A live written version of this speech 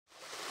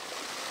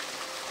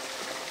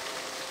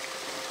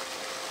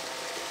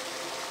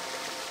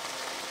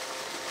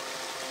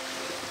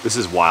This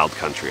is wild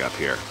country up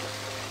here.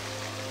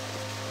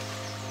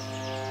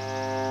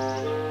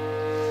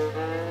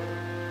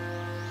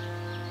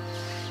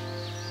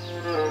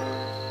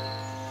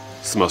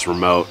 It's the most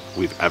remote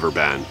we've ever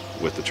been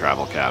with the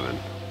travel cabin.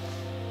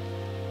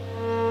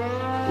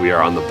 We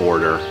are on the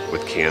border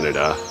with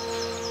Canada,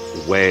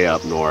 way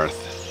up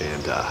north,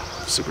 and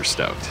super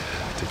stoked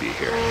to be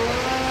here.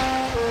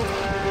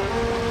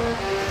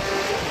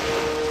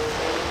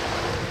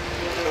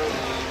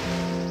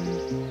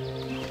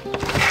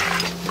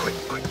 Quick.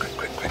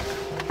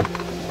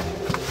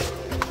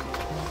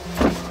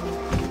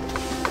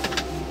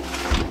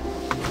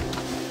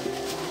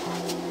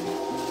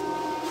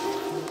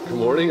 Good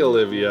morning,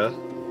 Olivia.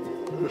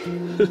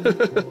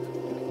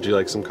 Would you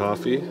like some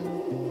coffee?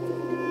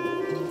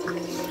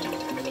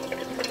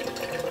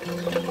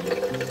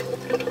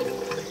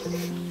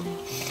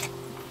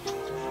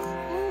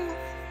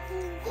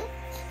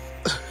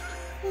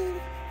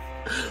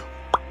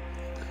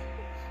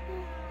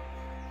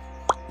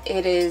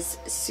 It is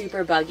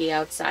super buggy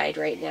outside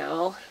right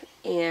now,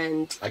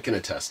 and I can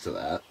attest to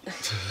that.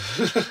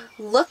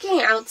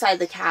 looking outside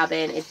the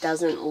cabin, it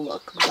doesn't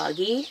look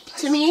buggy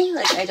to me.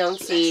 Like, I don't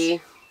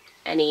see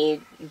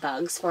any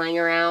bugs flying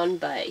around,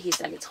 but he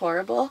said it's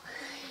horrible.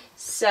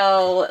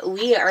 So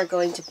we are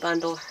going to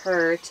bundle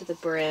her to the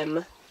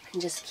brim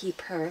and just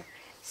keep her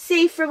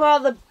safe from all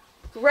the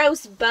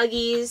gross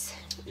buggies.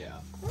 Yeah.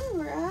 All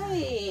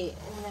right.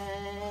 And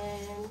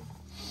then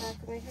back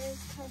of my hair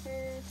is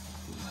covered.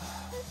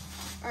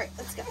 All right,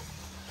 let's go.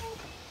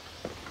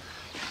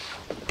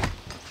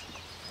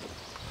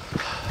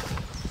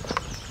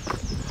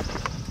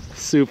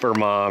 Super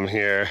mom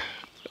here.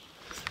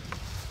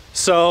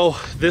 So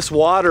this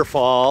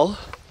waterfall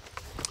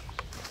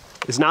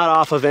is not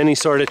off of any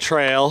sort of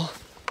trail.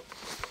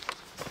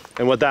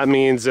 And what that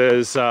means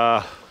is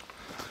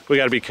we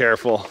gotta be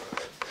careful.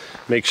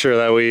 Make sure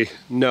that we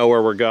know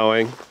where we're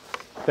going.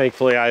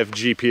 Thankfully I have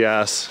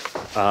GPS,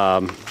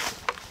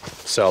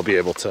 so I'll be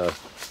able to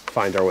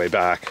find our way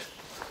back.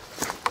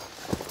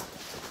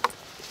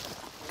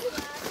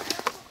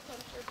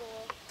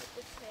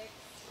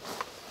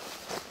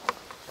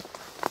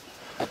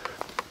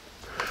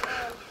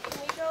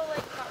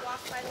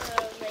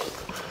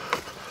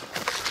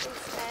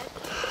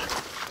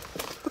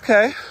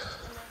 Okay,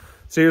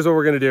 so here's what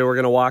we're gonna do. We're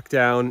gonna walk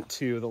down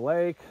to the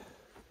lake,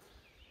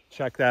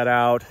 check that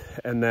out,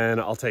 and then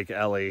I'll take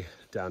Ellie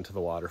down to the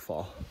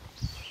waterfall.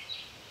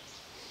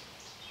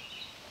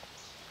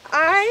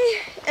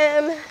 I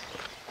am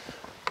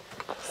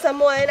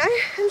someone,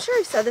 I'm sure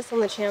I've said this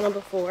on the channel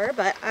before,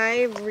 but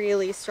I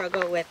really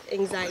struggle with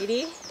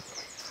anxiety.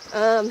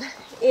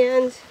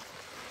 And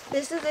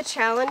this is a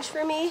challenge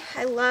for me.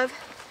 I love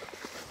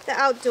the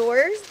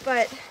outdoors,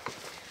 but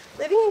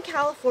living in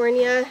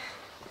California,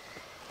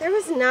 there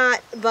was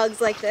not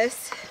bugs like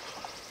this.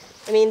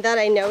 I mean, that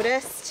I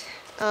noticed.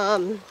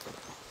 I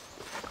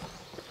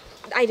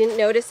didn't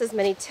notice as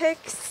many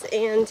ticks,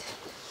 and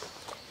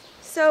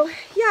so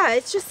yeah,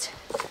 it's just,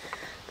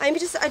 I'm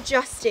just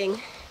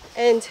adjusting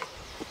and,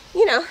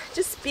 you know,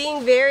 just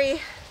being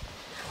very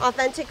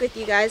authentic with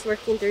you guys,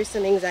 working through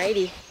some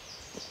anxiety.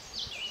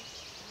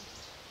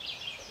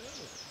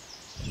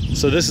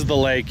 So this is the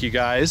lake, you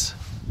guys.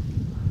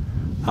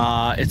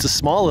 It's a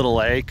small little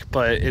lake,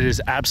 but it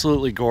is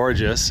absolutely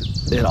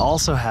gorgeous. It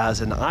also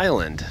has an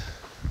island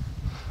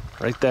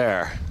right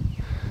there,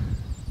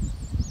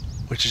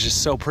 which is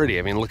just so pretty.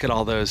 I mean, look at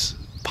all those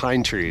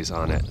pine trees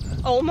on it.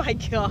 Oh my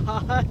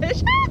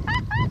gosh.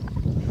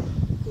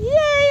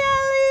 Yay,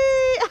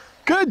 Ellie!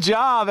 Good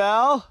job,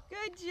 Elle.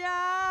 Good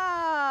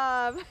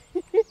job.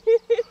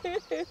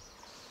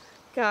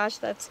 Gosh,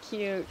 that's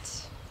cute.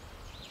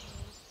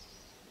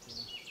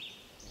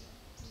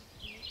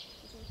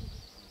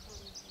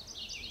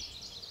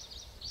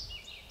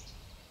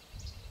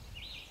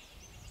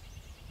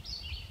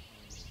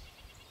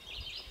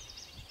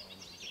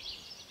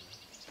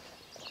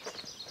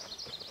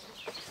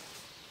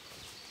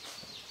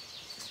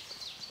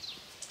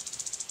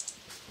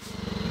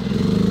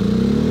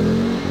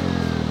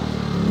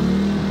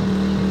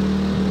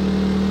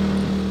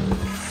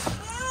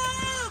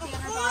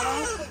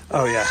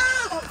 Oh yeah.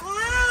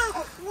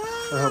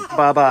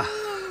 Baba.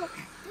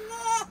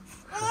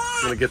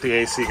 I'm gonna get the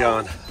AC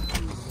going.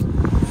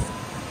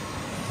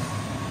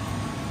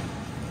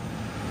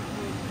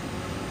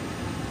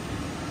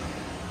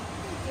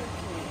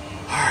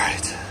 All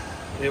right.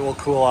 It will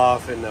cool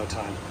off in no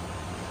time.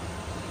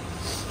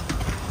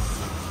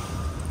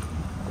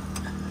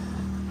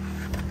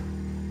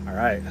 All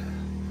right.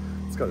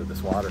 Let's go to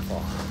this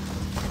waterfall.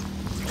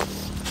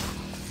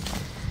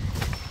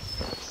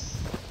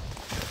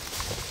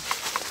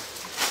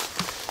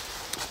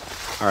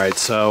 All right,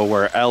 so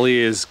where Ellie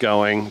is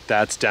going,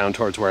 that's down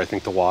towards where I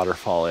think the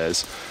waterfall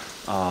is.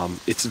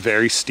 It's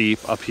very steep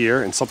up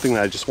here, and something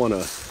that I just want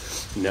to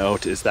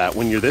note is that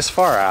when you're this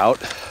far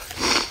out,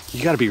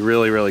 you got to be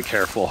really, really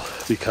careful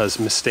because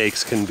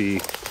mistakes can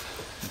be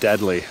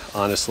deadly,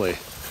 honestly.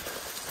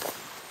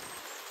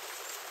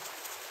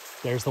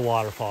 There's the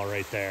waterfall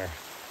right there.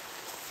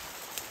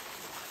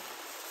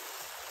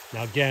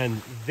 Now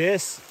again,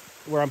 this,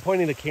 where I'm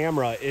pointing the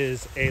camera,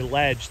 is a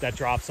ledge that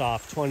drops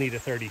off 20 to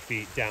 30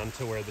 feet down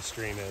to where the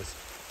stream is.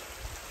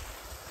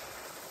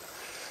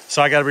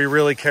 So I gotta be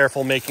really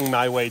careful making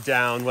my way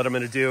down. What I'm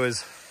gonna do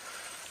is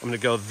I'm gonna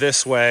go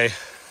this way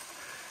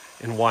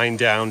and wind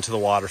down to the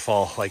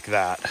waterfall like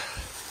that.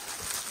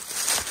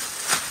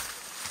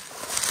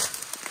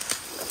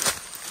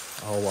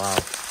 Oh, wow.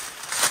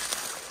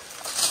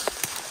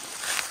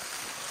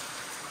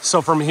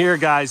 So from here,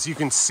 guys, you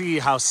can see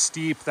how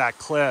steep that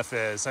cliff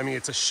is. I mean,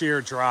 it's a sheer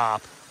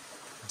drop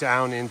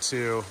down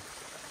into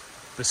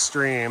the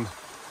stream.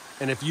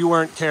 And if you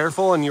weren't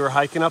careful and you were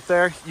hiking up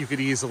there, you could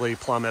easily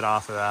plummet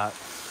off of that.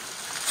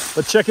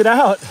 But check it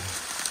out.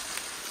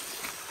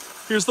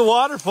 Here's the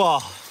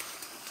waterfall.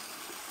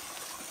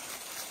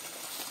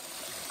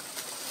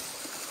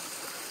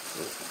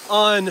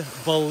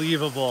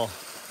 Unbelievable.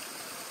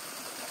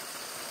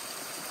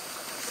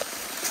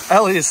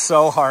 Ellie is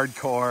so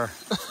hardcore.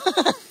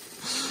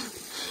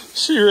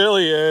 She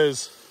really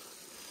is.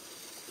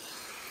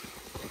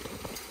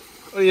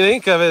 What do you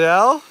think of it,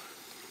 Elle?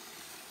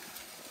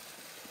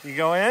 You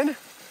go in?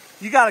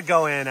 You gotta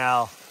go in,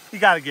 Elle. You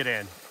gotta get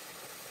in.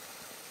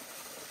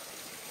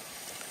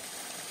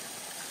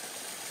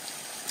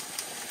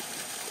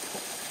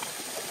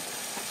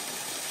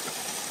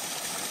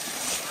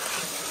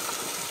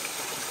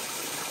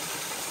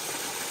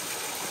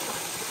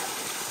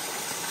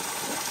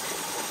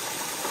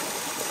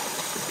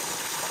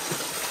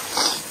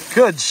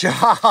 Good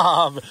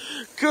job.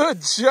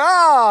 Good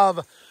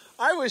job.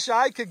 I wish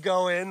I could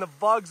go in. The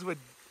bugs would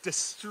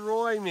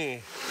destroy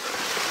me.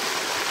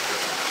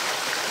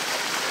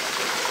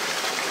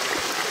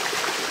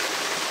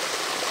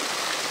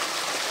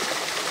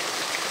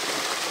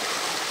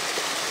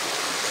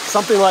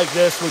 Something like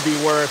this would be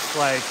worth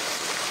like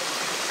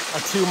a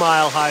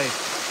 2-mile hike,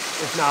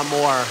 if not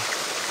more.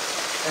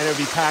 And it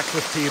would be packed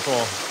with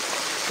people.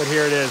 But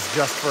here it is,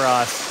 just for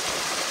us.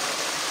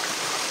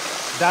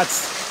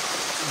 That's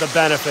the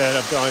benefit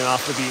of going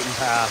off the beaten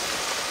path.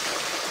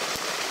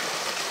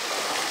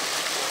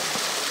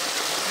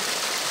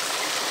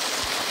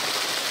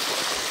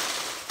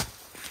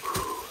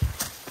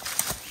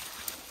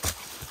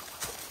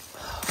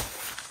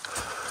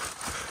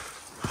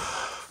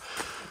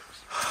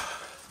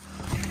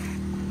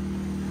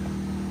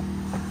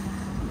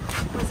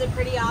 Was it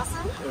pretty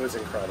awesome? It was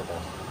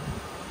incredible.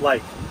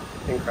 Like,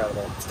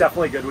 incredible. It's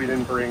definitely good we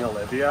didn't bring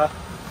Olivia,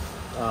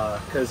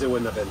 because it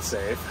wouldn't have been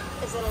safe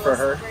for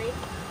her. Slippery?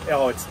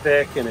 Oh, it's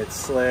thick and it's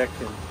slick,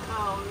 and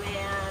Oh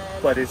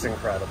man. but it's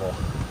incredible.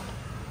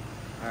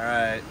 All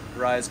right,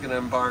 Rye's gonna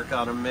embark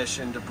on a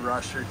mission to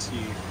brush her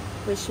teeth.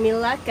 Wish me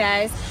luck,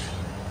 guys.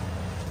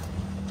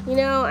 You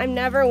know, I'm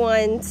never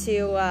one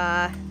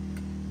to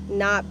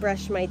not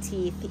brush my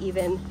teeth,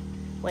 even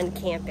when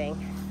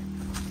camping.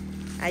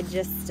 I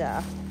just,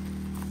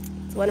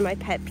 it's one of my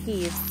pet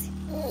peeves.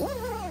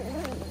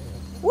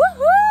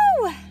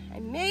 Woohoo! I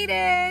made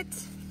it!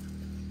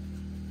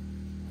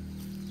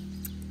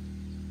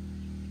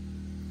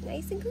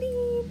 Nice and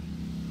clean.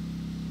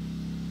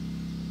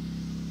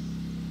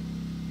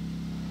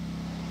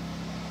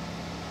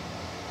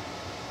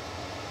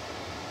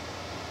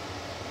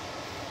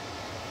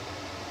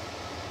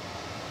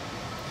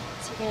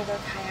 So you're gonna go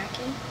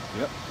kayaking?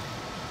 Yep.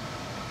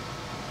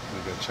 I'm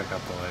gonna go check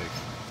out the lake.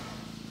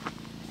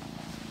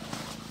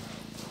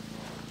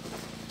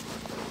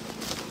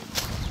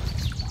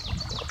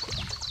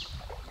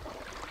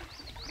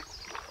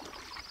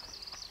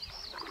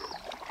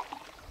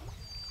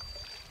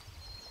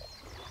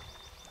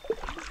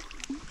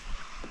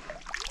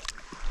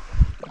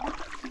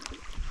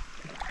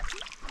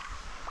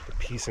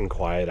 Peace and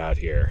quiet out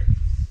here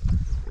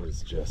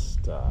is just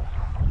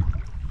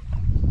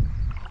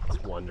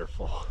it's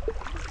wonderful.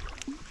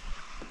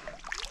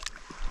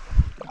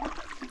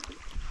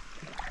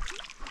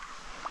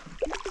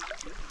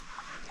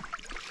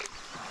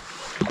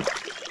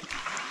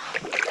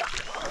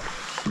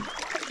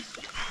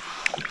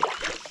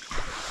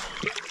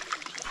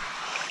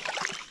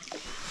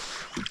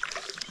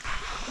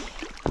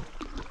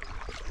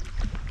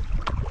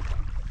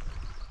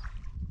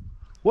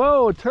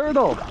 Whoa,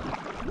 turtle!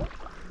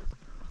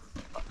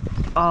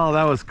 Oh,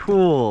 that was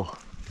cool.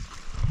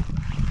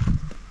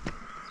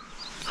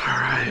 All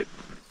right.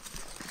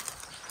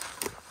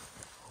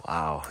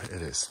 Wow,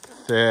 it is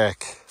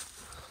thick.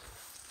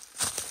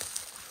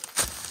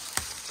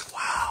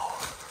 Wow.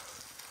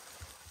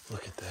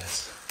 Look at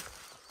this.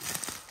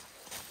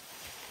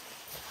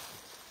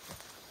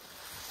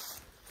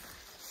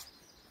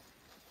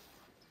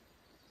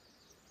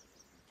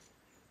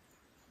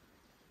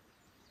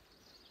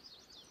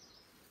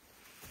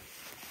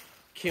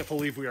 Can't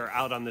believe we are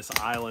out on this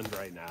island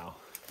right now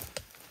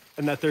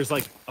and that there's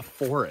like a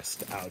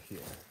forest out here.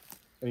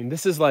 I mean,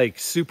 this is like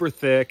super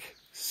thick,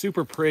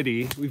 super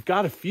pretty. We've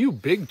got a few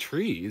big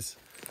trees.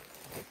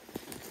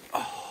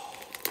 Oh.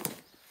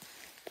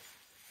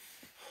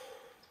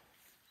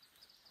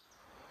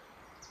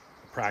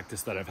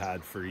 Practice that I've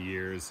had for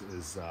years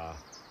is,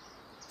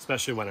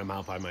 especially when I'm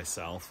out by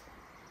myself,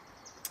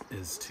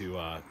 is to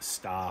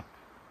stop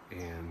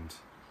and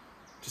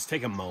just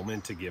take a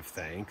moment to give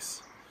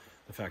thanks.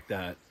 The fact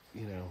that,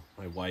 you know,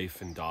 my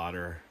wife and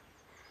daughter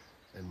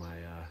and my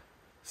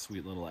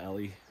sweet little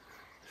Ellie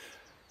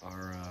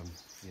are,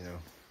 you know,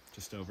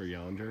 just over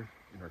yonder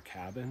in our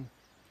cabin.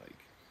 Like,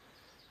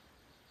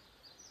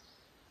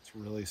 it's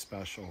really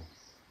special.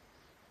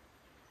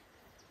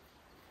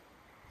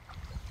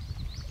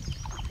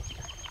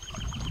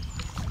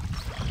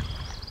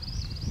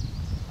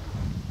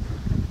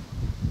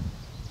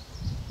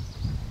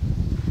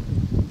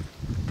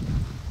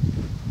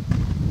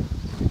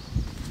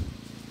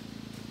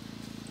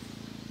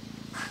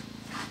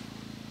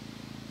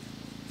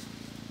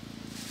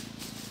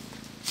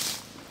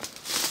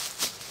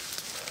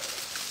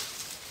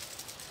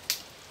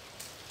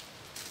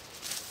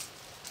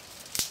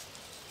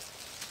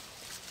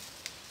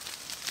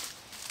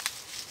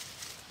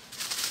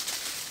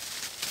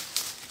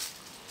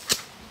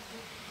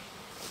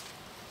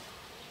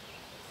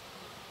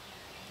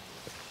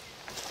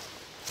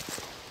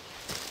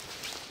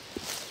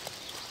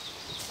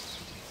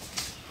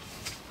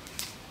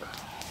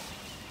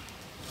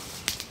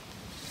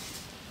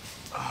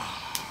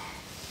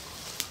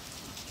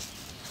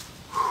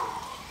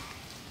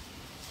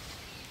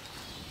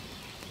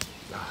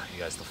 You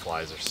guys, the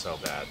flies are so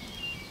bad.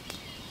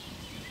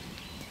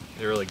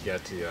 They really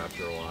get to you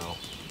after a while.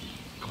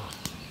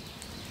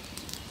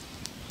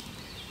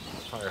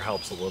 Fire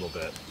helps a little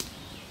bit.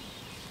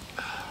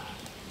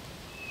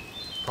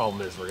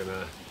 Problem is, we're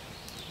gonna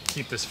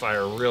keep this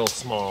fire real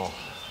small.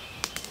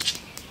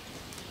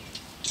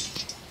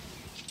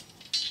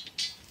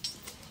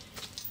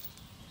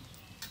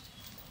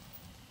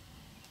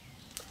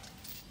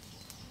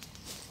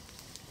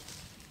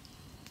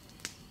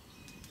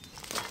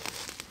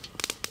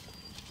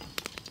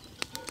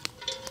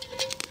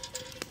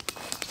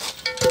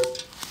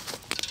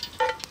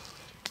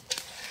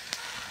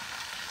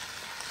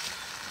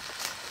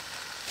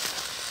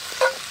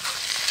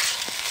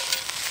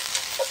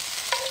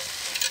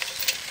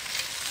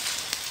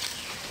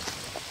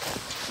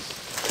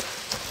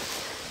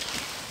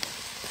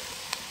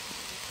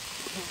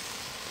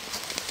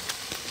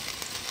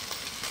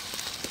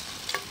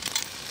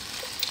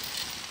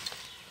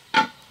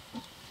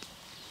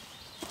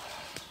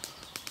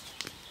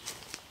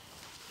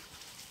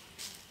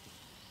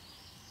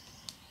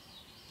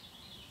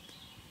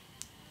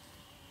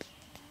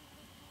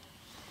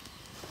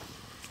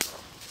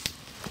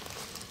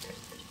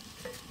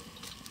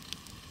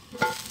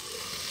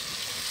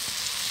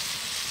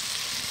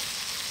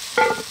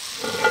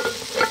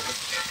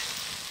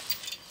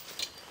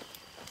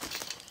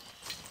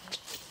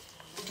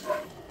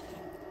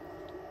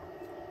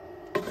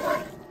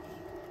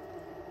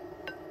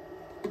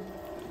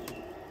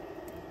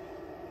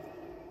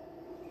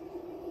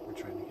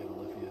 Trying to get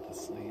Olivia to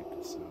sleep,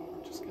 so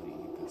we're just gonna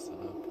eat this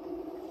up.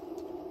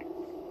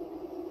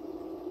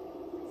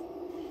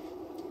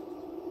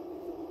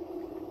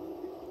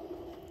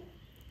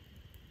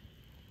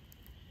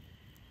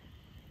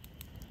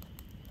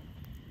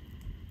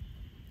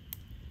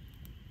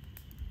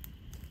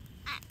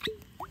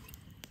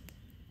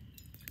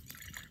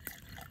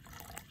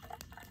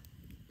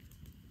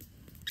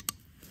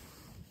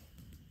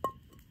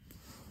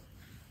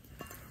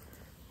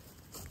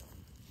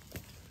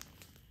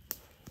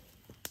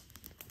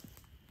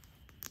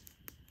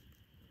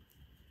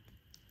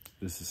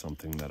 This is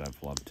something that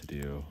I've loved to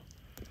do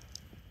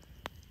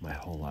my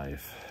whole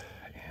life,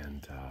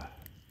 and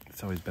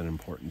it's always been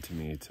important to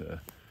me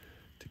to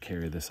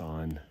carry this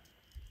on,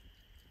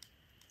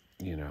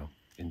 you know,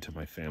 into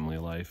my family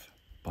life.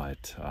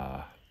 But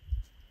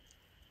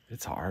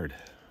it's hard.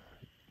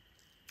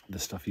 The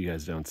stuff you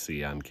guys don't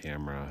see on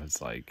camera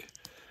is like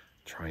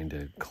trying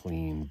to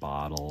clean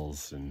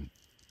bottles and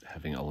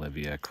having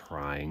Olivia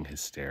crying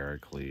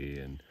hysterically,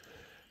 and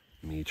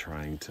me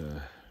trying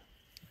to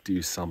do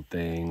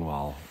something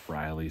while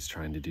Riley's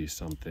trying to do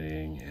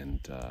something, and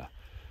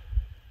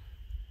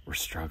we're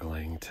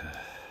struggling to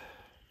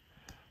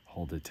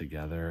hold it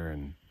together.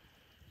 And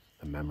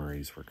the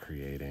memories we're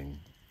creating,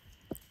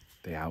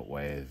 they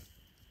outweigh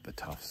the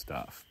tough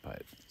stuff,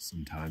 but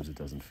sometimes it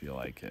doesn't feel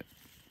like it.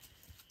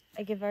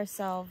 I give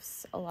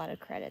ourselves a lot of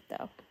credit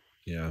though.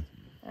 Yeah.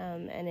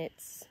 And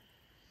it's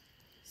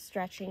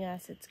stretching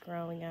us, it's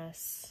growing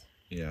us.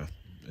 Yeah,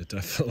 it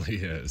definitely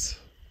is.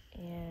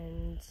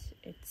 And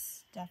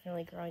it's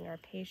definitely growing our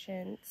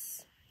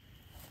patience.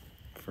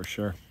 For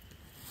sure.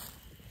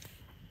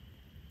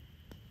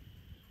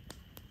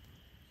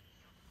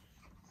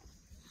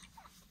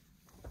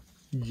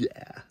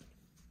 Yeah.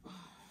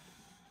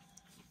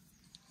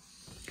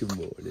 Good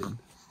morning.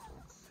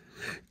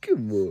 Good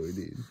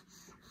morning.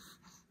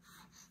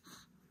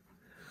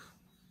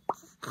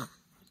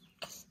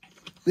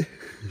 Did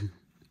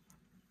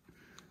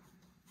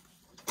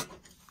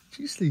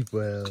you sleep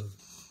well?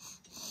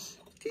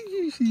 Did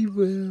you sleep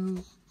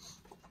well?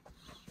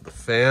 The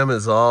fam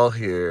is all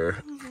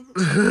here.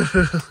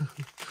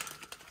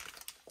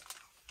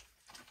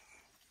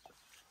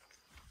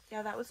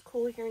 Yeah, that was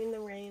cool hearing the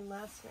rain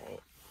last night.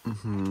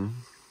 Mm-hmm.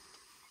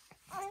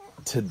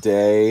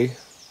 Today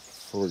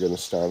So we're going to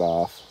start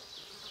off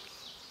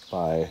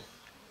by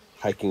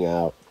hiking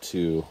out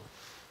to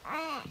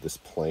this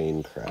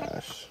plane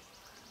crash.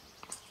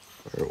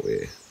 Where are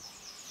we?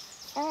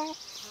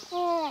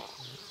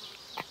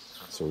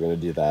 So we're going to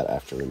do that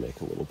after we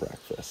make a little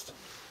breakfast.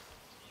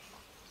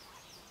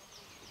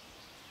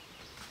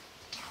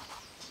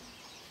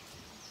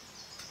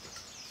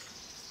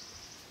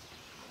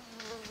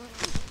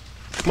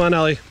 Come on,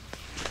 Ellie.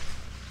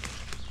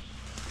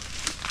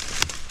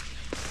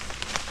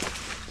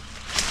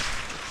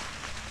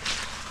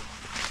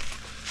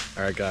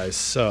 All right, guys,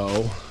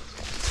 so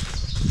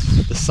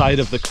the site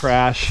of the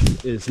crash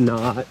is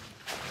not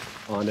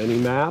on any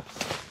maps.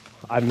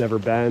 I've never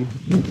been,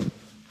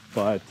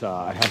 but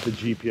I have the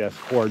GPS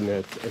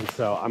coordinates, and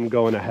so I'm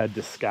going ahead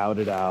to scout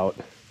it out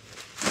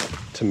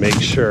to make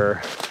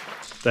sure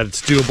that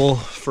it's doable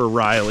for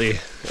Riley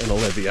and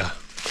Olivia.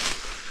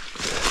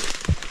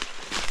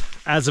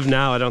 As of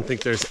now, I don't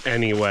think there's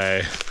any way.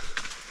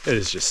 It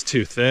is just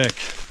too thick.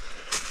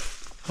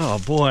 Oh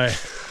boy.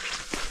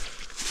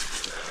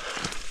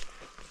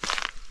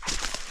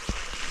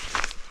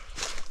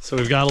 So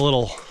we've got a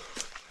little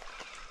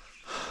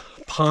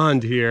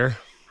pond here.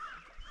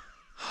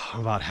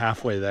 I'm about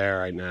halfway there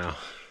right now.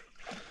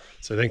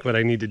 So I think what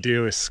I need to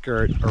do is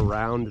skirt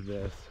around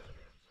this.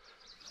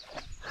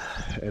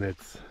 And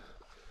it's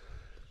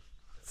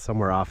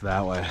somewhere off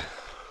that way.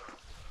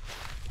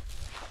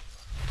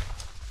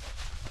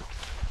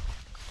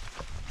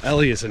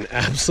 Ellie is an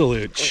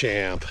absolute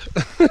champ.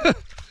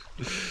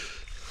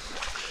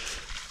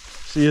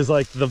 She is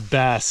like the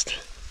best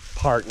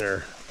partner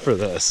for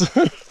this.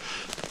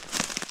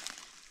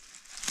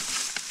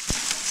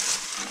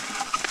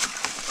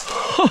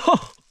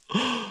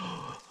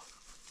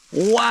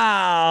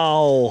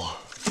 Wow!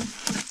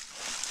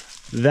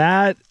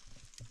 That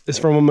is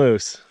from a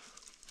moose.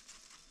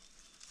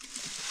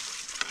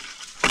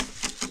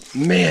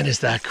 Man, is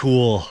that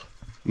cool.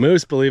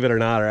 Moose, believe it or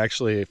not, are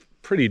actually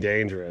pretty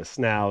dangerous.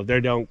 Now, they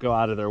don't go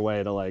out of their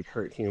way to like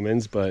hurt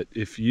humans, but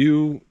if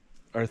you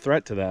are a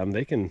threat to them,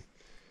 they can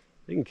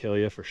kill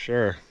you for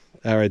sure.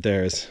 That right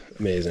there is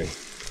amazing.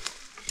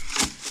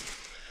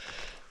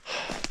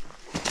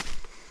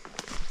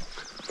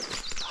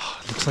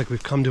 Oh, looks like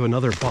we've come to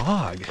another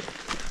bog.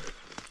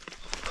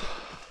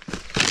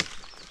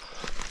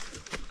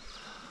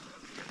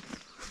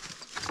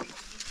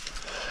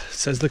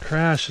 It says the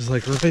crash is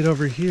like right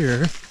over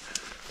here.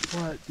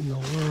 What in the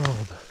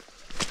world?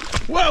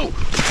 Whoa!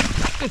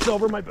 It's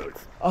over my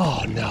boots.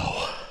 Oh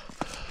no.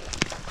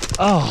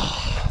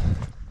 Oh.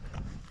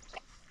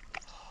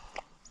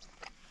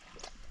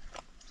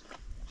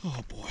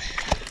 Oh boy.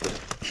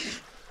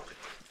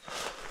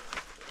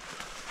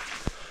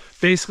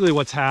 Basically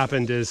what's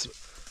happened is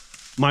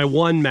my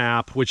one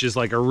map, which is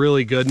like a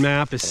really good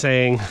map, is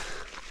saying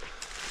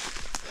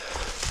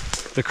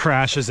the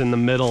crash is in the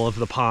middle of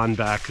the pond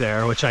back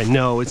there, which I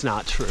know is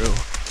not true.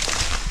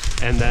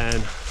 And then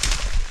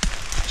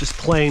just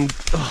plain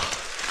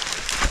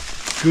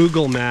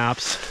Google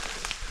Maps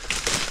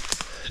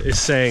is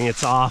saying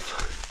it's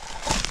off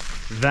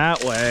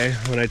that way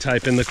when I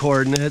type in the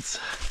coordinates.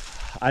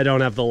 I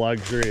don't have the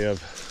luxury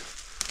of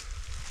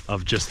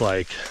just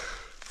like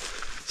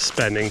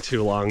spending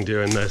too long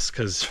doing this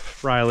because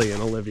Riley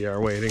and Olivia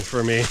are waiting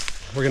for me.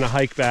 We're gonna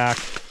hike back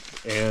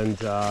and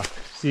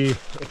see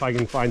if I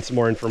can find some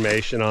more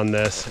information on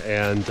this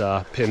and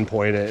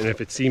pinpoint it. And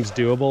if it seems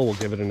doable, we'll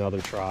give it another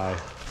try.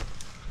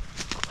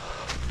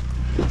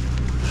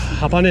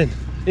 Hop on in.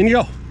 In you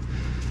go.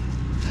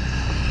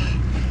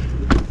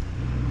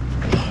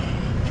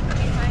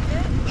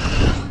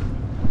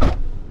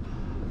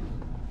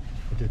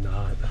 I did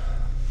not.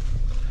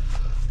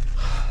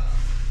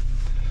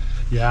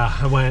 Yeah,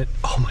 I went,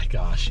 oh my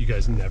gosh, you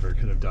guys never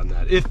could have done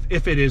that.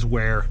 If it is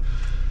where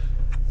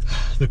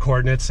the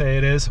coordinates say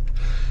it is,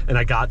 and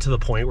I got to the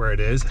point where it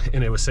is,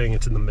 and it was saying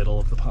it's in the middle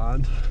of the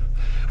pond,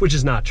 which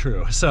is not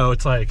true. So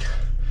it's like,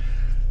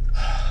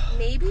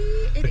 maybe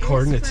it the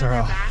coordinates are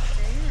back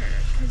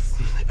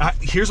there.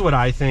 Here's what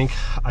I think.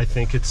 I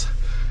think it's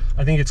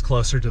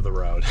closer to the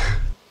road.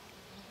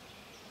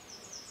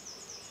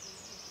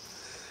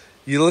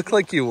 You look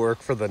like you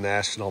work for the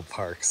National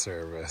Park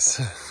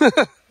Service. That's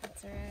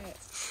alright.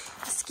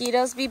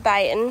 Mosquitoes be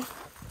biting.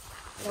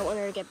 I don't want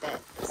her to get bit,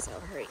 so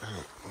hurry.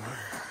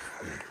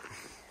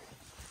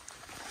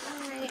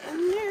 Alright,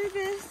 I'm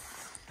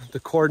nervous. The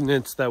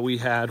coordinates that we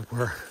had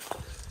were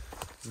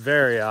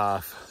very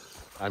off.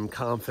 I'm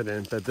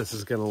confident that this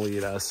is going to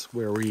lead us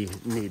where we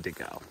need to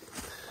go.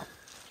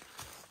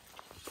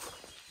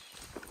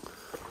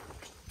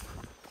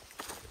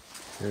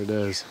 Here it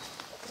is.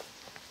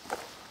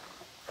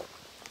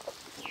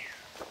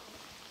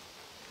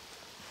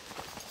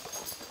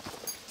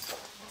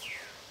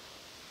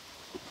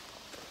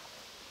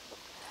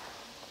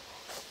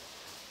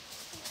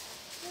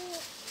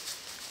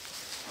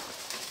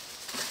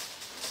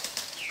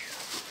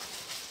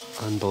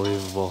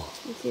 Unbelievable.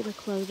 You see the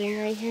clothing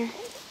right here?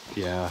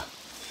 Yeah.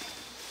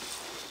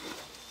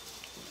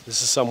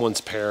 This is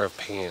someone's pair of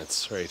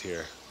pants right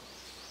here.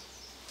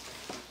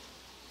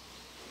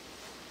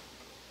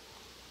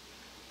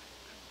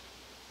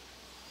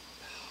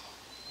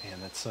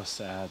 That's so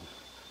sad.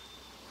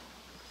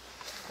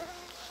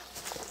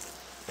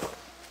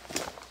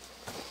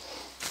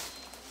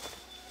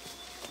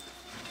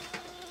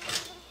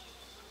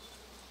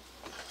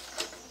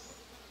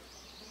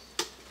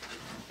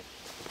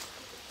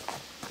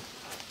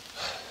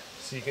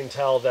 So you can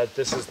tell that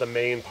this is the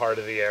main part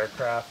of the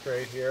aircraft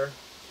right here.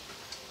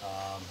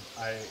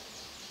 I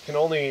can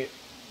only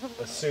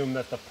assume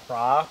that the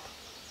prop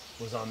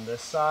was on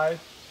this side.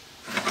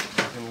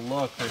 You can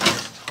look, there's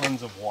just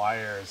tons of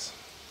wires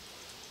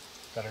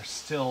that are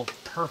still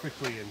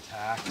perfectly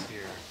intact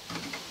here.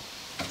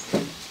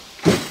 I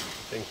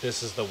think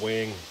this is the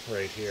wing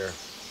right here.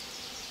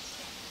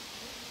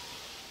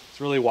 It's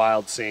really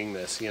wild seeing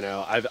this, you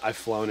know. I've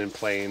flown in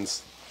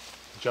planes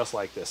just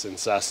like this, in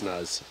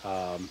Cessnas,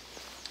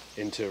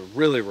 into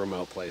really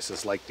remote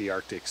places like the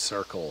Arctic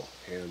Circle,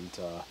 and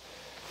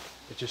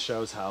it just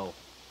shows how,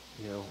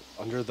 you know,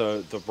 under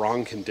the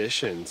wrong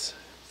conditions,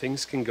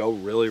 things can go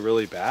really,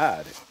 really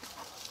bad.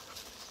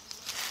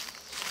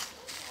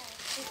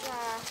 She's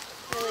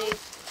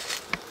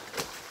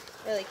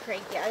really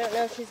cranky. I don't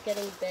know if she's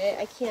getting bit.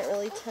 I can't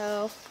really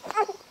tell.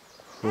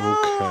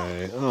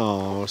 Okay.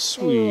 Oh,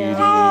 sweetie.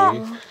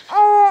 Yeah.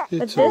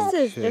 It's But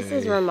this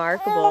is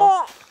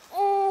remarkable.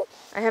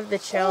 I have the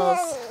chills.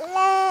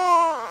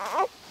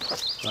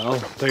 Well,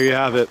 there you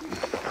have it.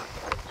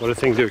 What a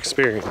thing to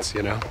experience,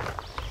 you know?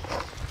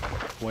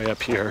 Way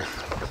up here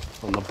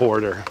on the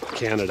border of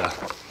Canada.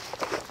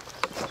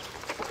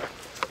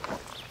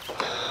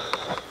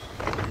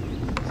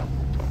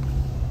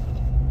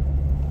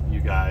 You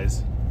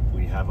guys,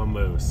 we have a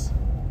moose.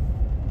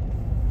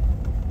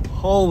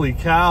 Holy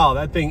cow,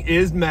 that thing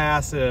is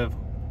massive.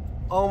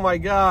 Oh my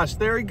gosh,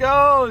 there he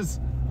goes.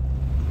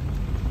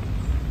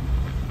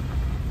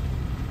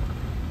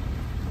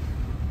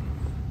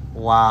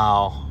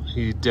 Wow,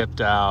 he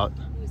dipped out.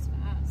 He was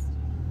fast.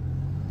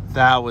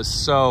 That was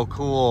so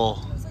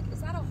cool. I was like,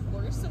 is that a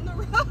horse in the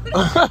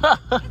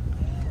road?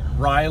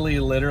 Riley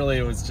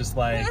literally was just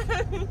like,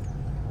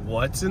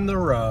 what's in the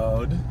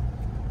road?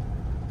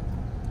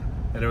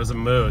 And it was a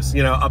moose.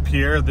 You know, up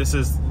here, this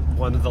is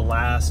one of the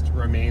last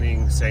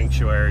remaining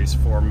sanctuaries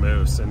for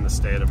moose in the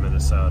state of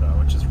Minnesota,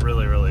 which is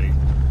really, really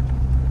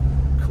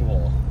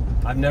cool.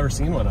 I've never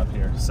seen one up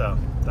here, so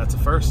that's a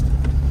first.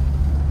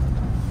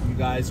 You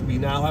guys, we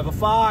now have a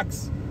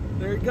fox.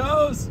 There he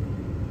goes.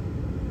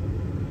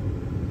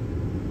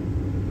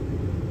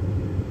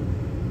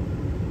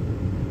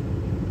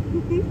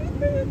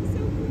 It's so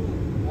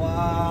cool.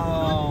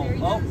 Wow. There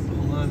he Oh, is.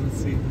 hold on, let's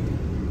see.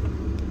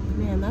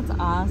 Man, that's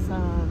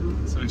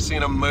awesome. So we've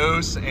seen a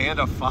moose and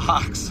a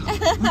fox.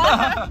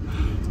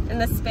 In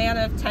the span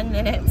of 10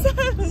 minutes.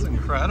 It's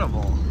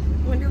incredible.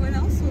 Wonder what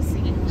else we'll see.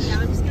 Yeah,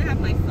 I'm just gonna have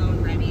my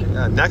phone ready.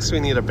 Yeah, next we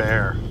need a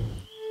bear.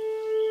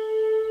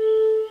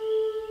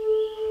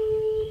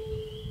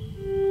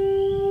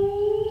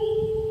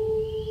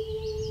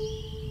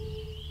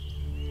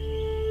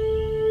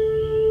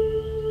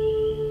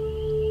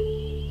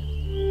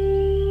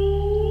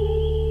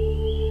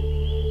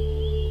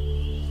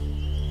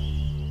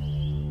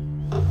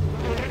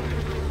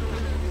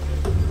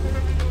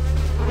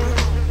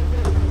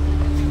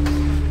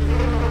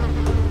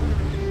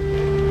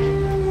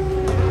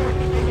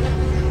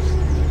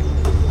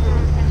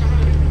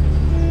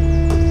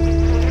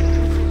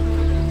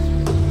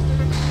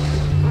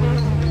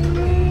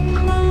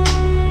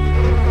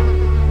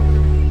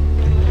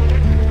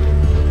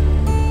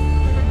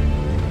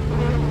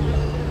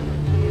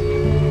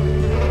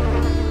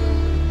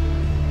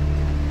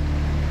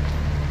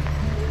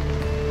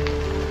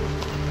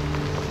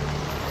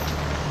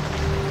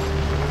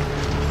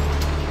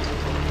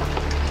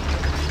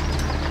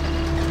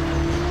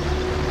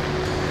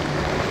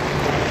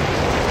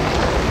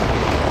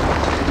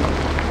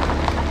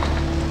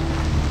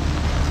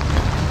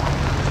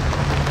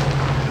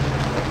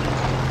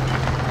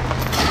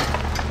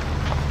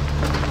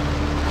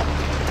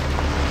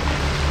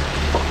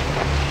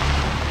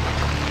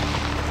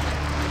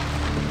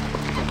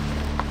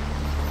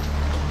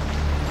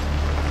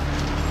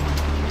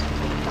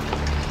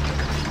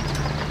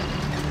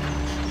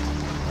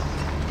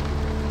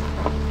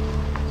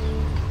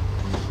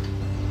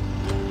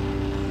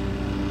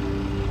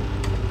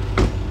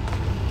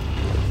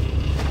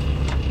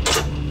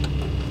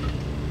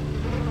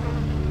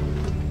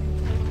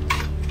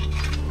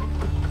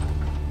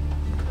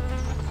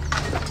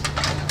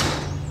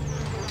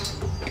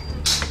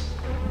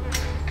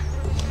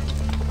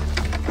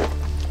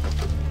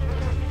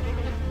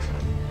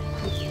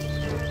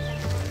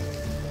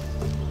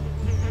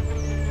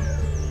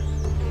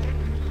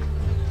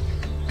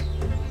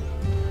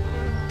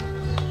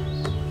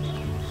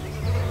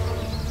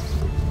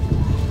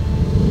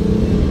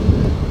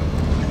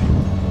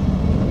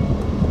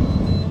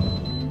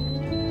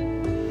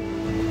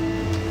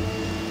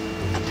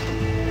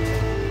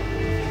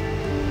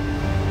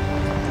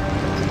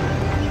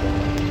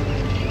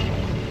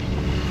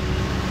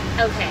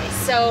 Okay,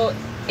 so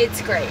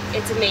it's great.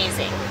 It's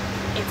amazing.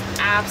 It's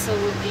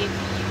absolutely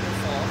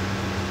beautiful.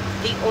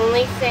 The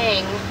only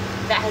thing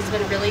that has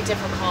been really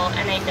difficult,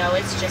 and I know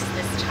it's just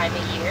this time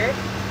of year,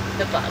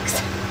 the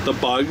bugs. The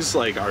bugs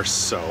like are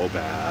so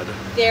bad.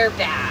 They're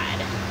bad,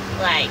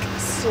 like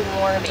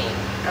swarming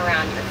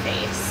around your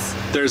face.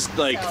 There's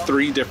like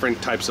 3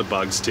 different types of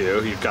bugs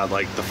too. You've got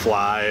like the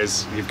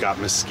flies, you've got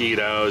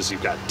mosquitoes,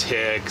 you've got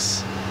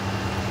ticks.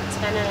 It's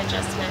been an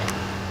adjustment.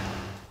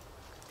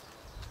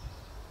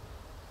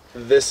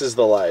 This is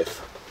the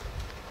life.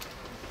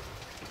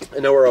 I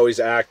know we're always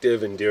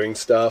active and doing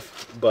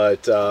stuff,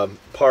 but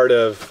part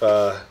of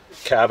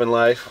cabin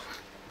life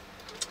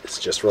is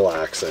just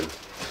relaxing.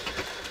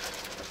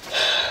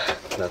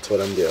 That's what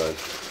I'm doing.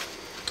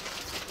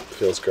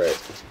 Feels great.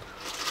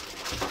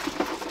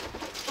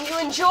 You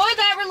enjoy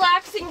that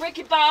relaxing,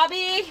 Ricky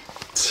Bobby?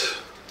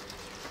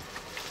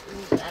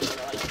 I don't know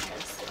what I'm trying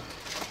to say.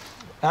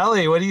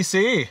 Ellie, what do you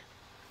see?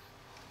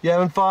 You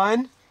having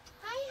fun?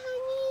 Hi,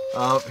 honey.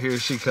 Oh, here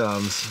she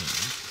comes.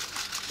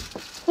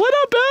 What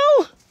up,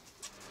 Bill?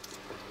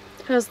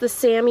 How's the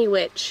Sammy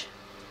Witch?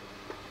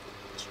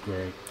 It's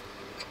great.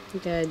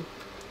 Good.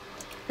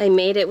 I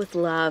made it with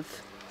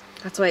love.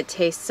 That's why it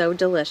tastes so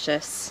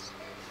delicious.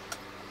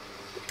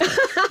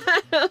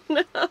 I don't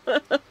know.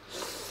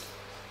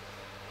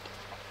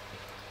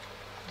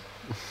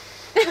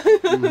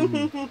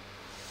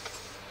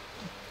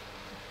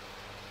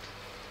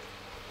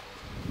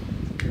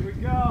 Here we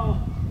go.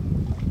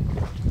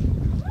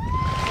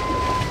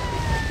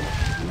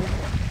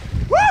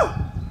 Woo!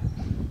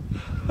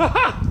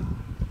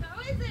 How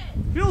is it?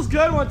 Feels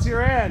good once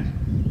you're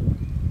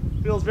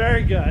in. Feels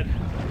very good.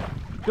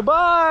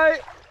 Goodbye.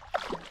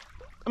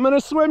 I'm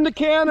gonna swim to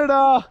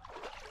Canada.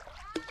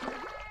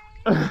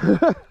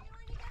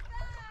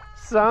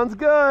 Sounds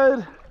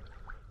good.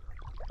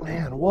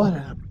 Man, what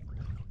a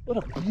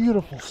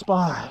beautiful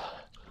spot.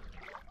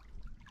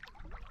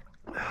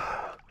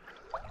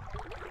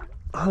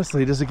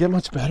 Honestly, does it get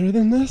much better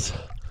than this?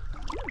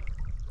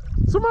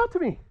 Swim out to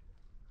me.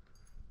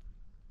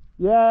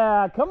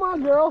 Yeah, come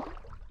on, girl.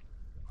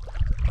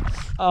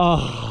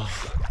 Oh,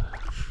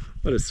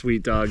 what a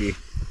sweet doggy.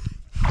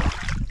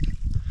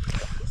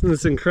 Isn't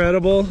this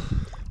incredible?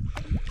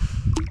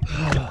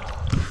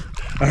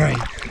 All right,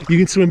 you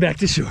can swim back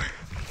to shore.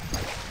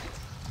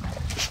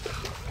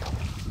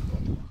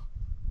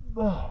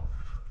 Oh.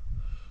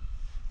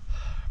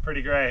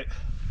 Pretty great.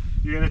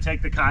 You're gonna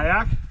take the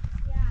kayak?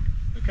 Yeah.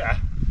 Okay.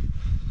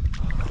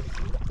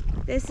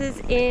 This is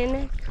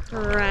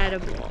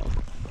incredible.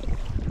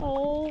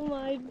 Oh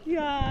my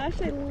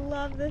gosh, I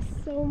love this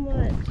so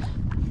much.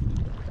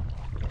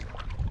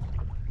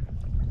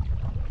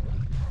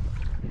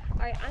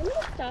 Alright, I'm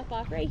going to stop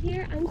off right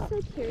here. I'm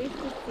so curious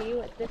to see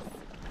what this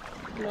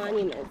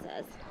monument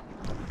says.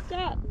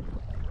 Stop!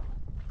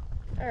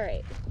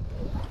 Alright.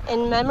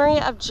 In memory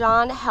of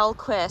John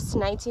Hellquist,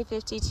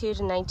 1952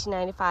 to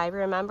 1995,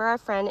 remember our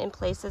friend in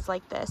places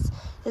like this.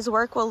 His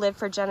work will live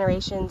for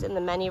generations in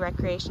the many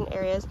recreation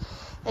areas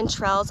and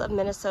trails of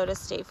Minnesota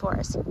State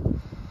Forest.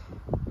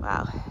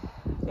 Wow,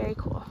 very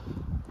cool.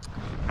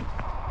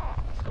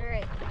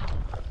 Alright,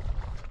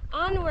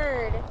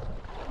 onward!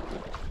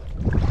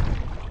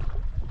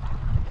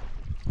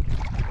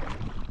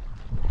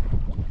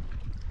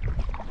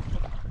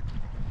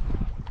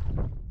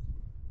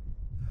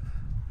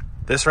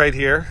 This right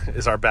here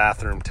is our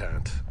bathroom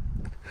tent.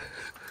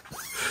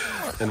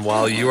 And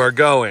while you are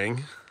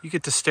going, you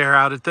get to stare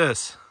out at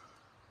this.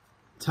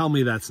 Tell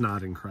me that's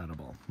not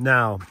incredible.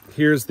 Now,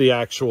 here's the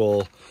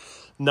actual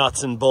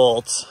nuts and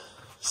bolts,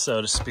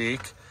 so to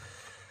speak.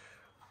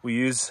 We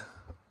use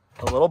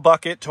a little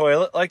bucket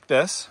toilet like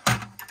this.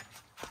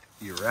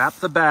 You wrap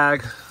the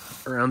bag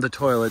around the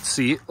toilet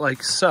seat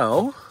like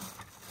so.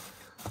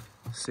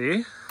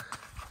 See?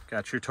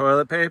 Got your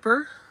toilet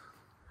paper.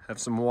 Have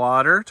some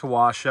water to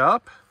wash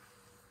up.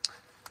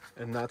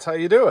 And that's how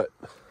you do it.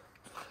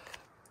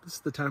 This is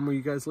the time where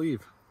you guys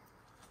leave.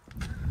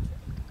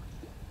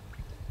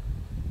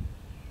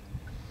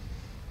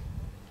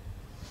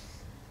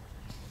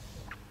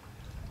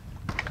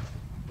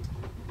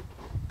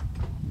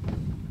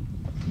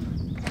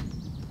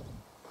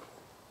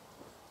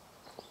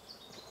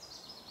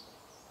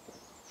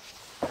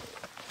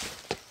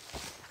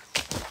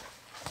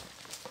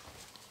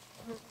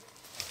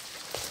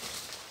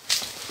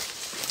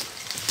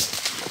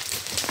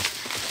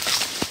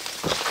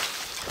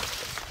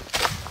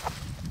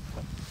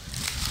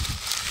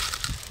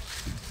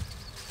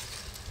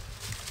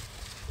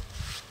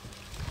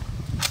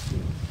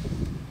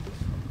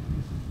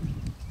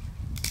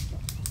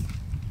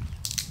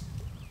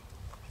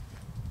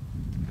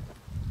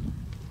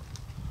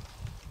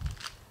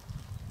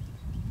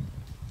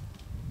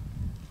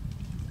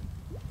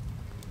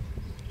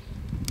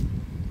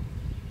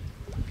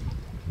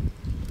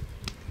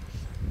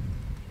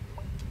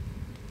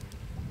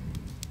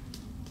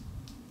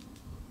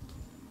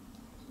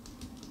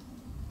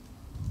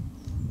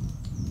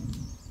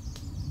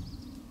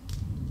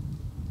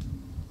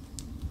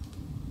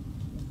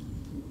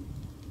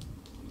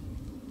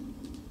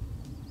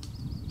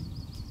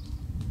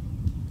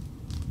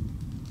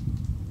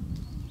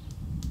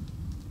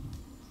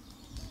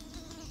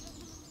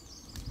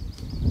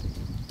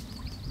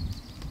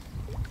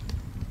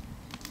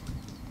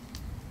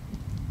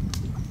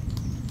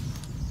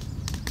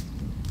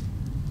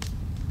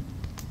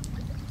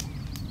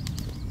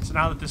 So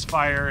now that this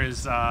fire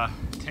is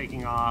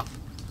taking off,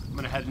 I'm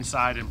gonna head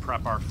inside and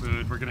prep our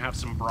food. We're gonna have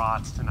some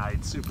brats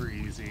tonight, super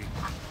easy.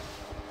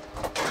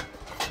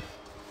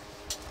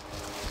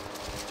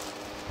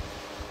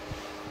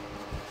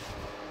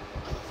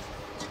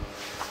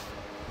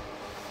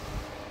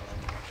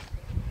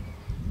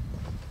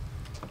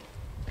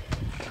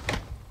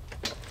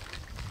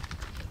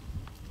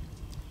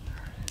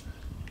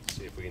 Let's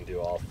see if we can do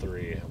all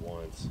three at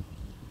once.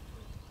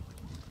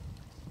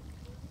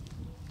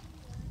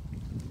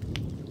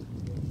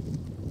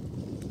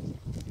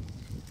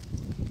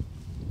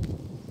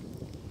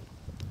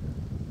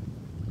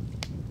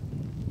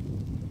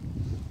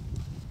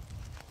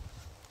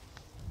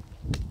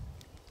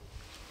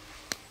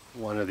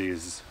 One of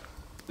these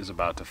is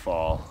about to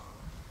fall.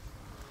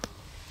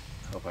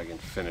 Hope I can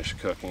finish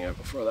cooking it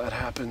before that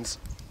happens.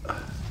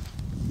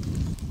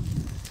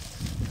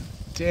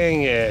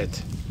 Dang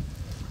it.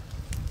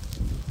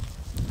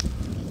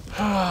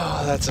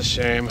 Oh, that's a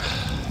shame.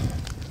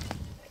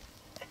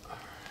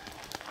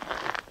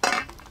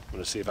 I'm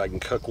gonna see if I can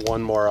cook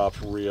one more up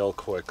real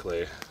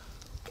quickly.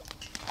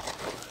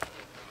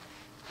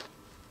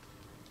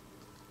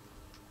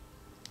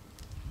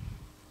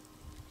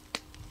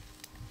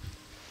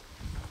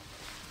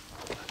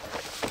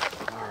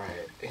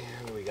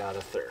 A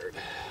third.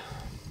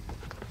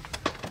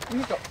 Here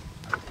you go.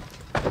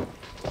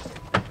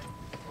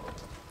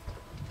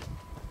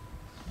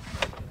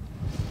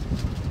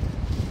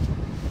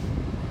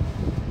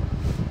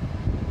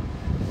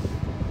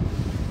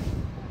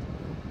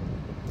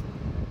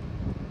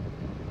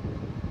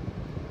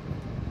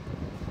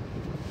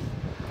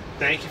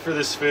 Thank you for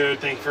this food.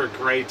 Thank you for a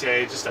great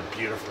day. Just a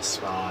beautiful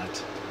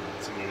spot.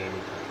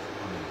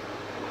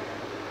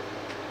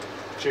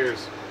 Cheers.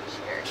 Cheers.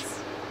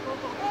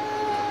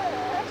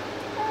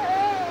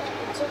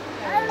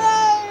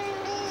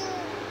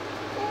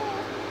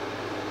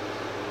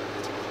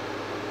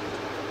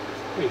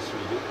 Hey,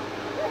 sweetie.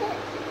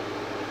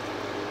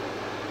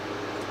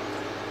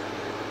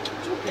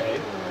 It's okay.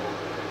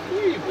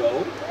 Here you go.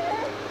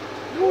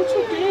 No, it's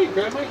okay.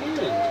 Grab my hand.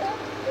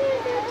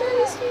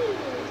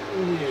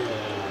 Yeah.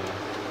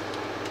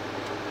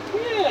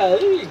 Yeah,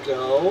 there you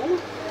go.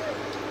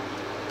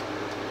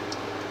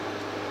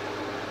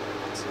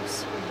 So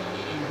sweet.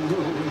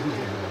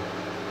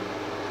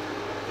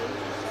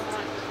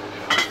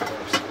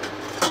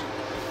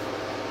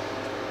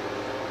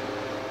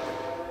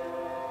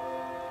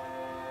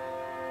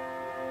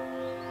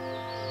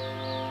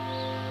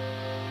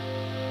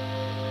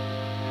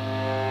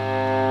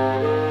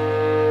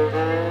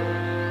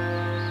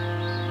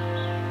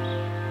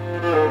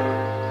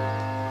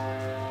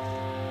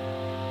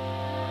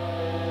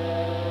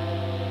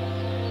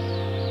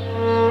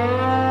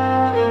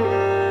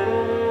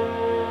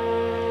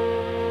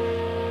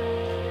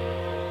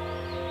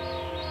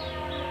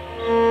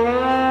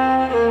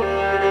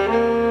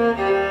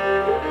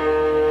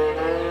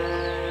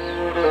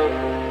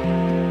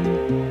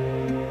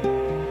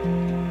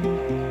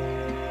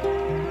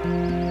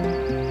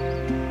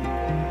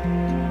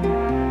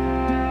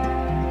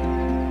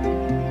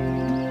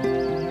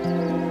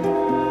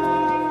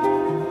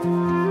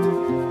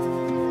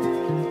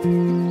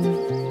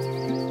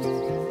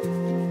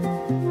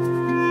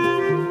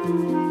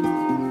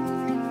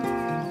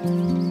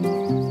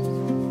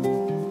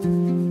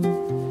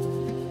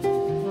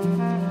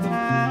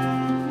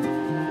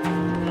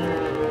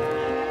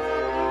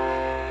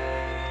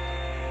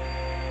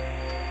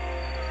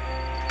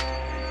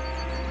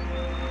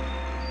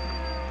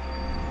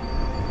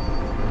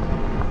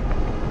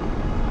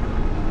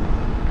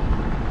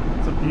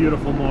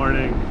 Beautiful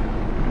morning.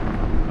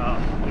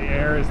 The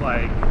air is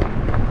like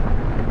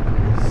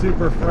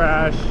super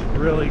fresh,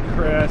 really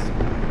crisp.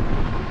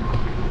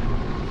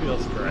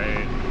 Feels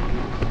great.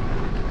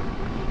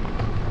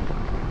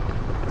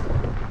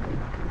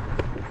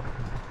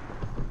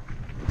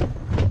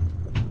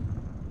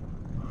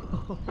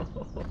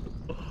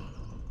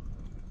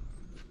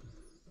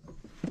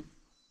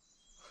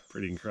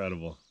 Pretty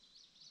incredible.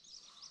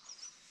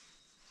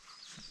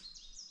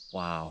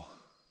 Wow.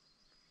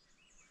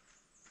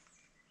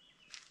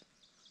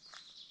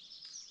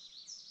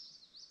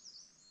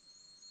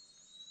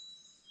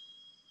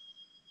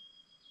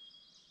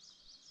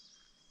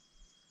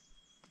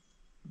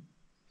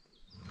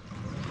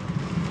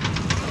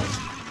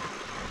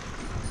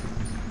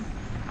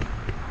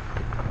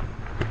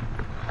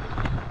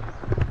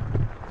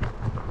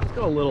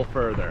 Go a little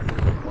further.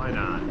 Why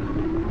not?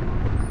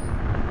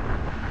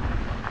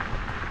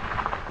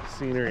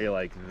 Scenery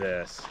like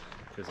this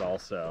is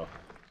also,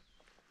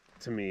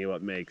 to me,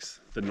 what makes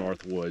the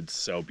North Woods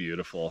so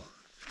beautiful.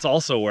 It's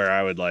also where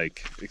I would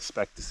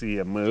expect to see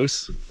a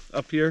moose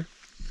up here.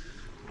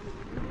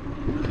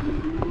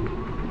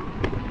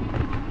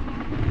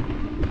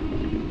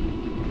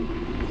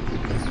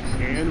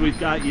 And we've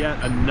got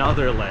yet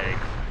another lake.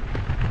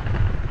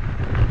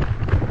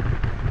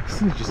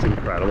 Isn't it just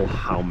incredible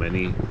how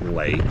many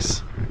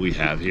lakes we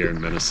have here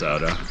in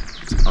Minnesota?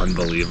 It's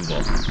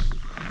unbelievable.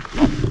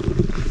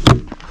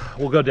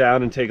 We'll go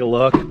down and take a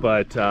look,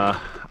 but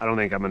I don't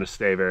think I'm gonna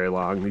stay very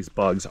long. These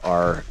bugs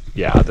are,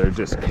 yeah, they're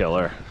just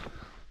killer.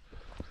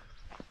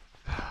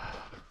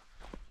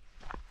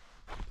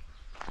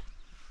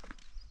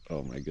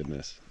 Oh my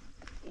goodness.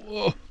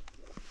 Whoa.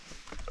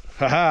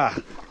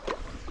 Haha.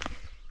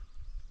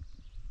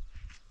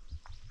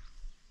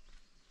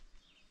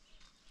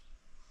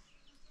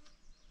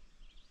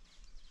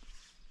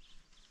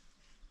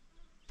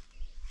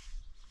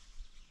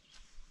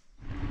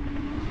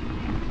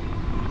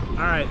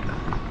 All right,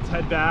 let's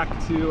head back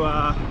to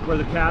where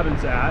the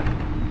cabin's at.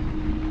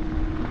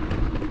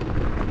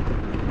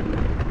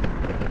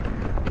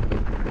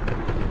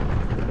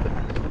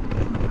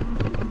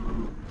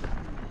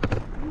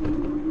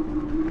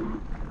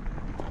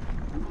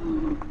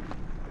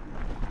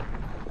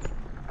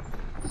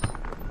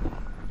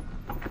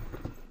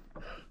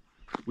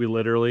 We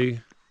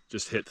literally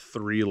just hit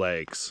 3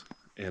 lakes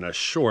in a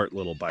short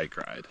little bike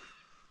ride.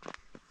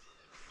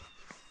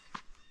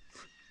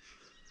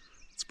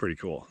 It's pretty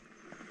cool.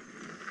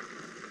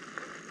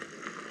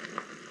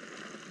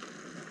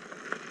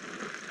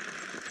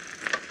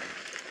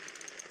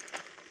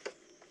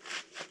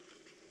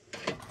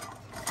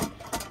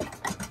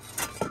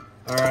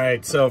 All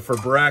right, so for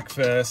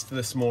breakfast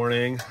this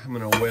morning, I'm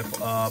gonna whip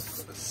up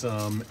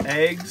some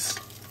eggs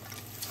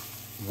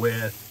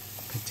with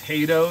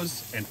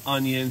potatoes and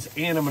onions,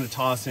 and I'm gonna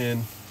toss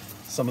in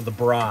some of the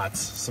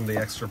brats, some of the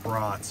extra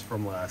brats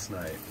from last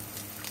night.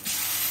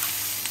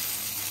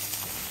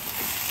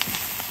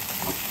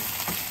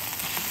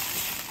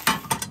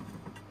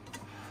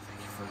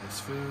 Thank you for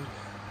this food.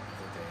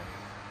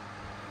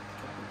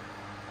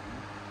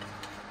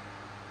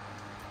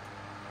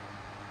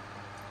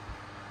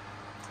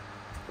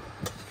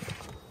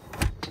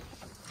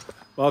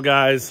 Well,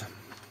 guys,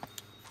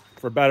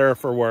 for better or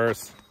for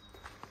worse,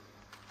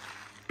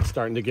 it's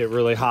starting to get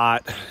really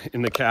hot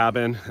in the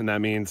cabin, and that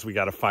means we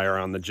got to fire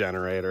on the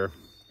generator,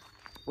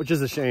 which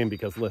is a shame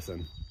because,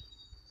 listen,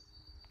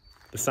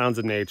 the sounds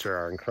of nature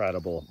are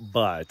incredible,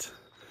 but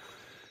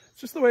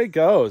it's just the way it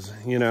goes,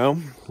 you know.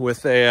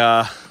 With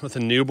a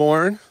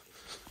newborn,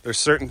 there's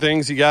certain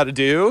things you got to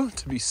do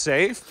to be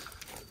safe.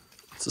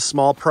 It's a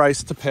small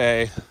price to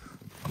pay.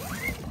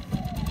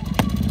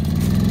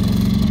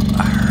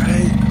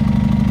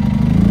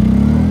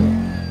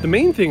 The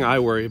main thing I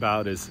worry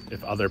about is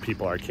if other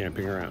people are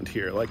camping around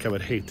here. Like, I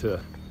would hate to,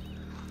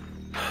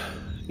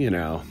 you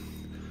know,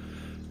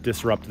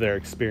 disrupt their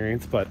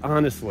experience, but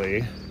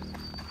honestly,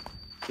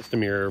 just a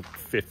mere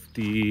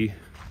 50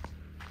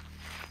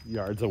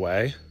 yards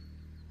away,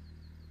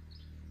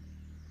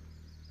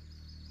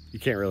 you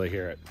can't really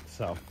hear it.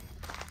 So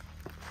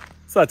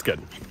that's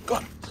good. Go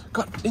on,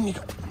 in you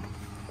go.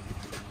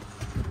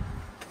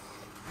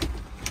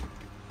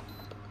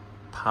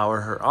 Power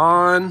her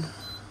on.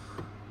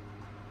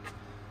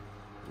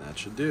 That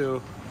should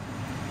do.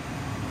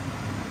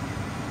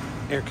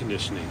 Air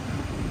conditioning.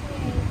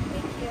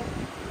 Thank you.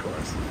 Of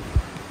course.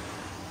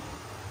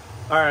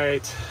 All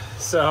right,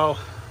 so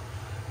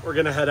we're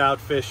gonna head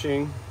out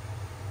fishing.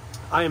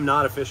 I am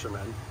not a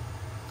fisherman.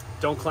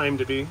 Don't claim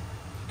to be.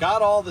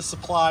 Got all the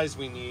supplies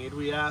we need.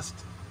 We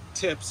asked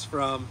tips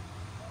from,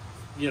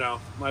 you know,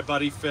 my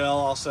buddy Phil,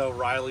 also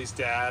Riley's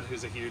dad,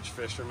 who's a huge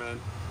fisherman.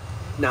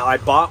 Now, I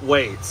bought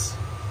weights,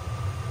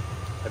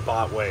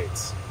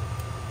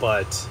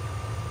 but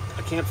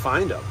I can't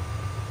find them.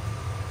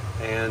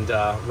 And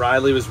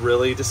Riley was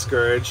really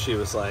discouraged. She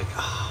was like,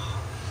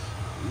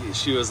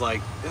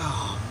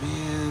 oh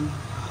man.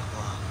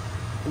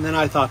 And then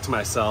I thought to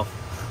myself,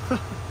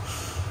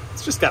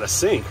 it's just gotta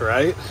sink,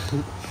 right?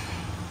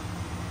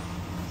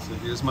 So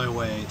here's my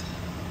weight.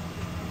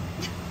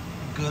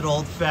 Good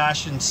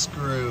old-fashioned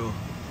screw.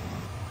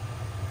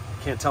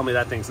 Can't tell me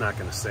that thing's not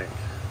gonna sink.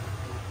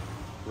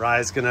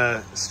 Rye's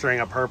gonna string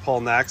up her pole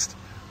next.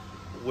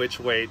 Which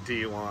weight do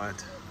you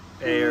want?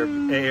 A or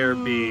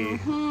B?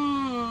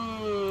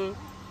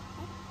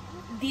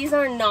 These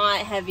are not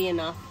heavy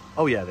enough.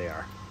 Oh yeah, they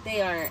are.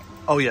 They aren't.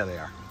 Oh yeah, they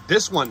are.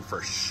 This one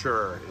for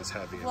sure is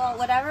heavy enough. Well,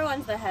 whatever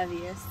one's the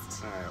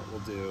heaviest. All right, we'll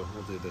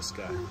do this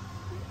guy.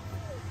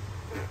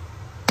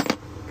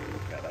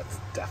 Yeah, that's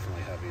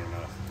definitely heavy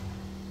enough.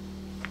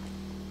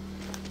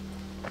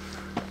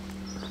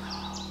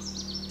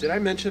 Did I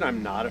mention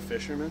I'm not a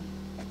fisherman?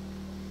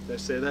 Did I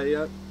say that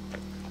yet?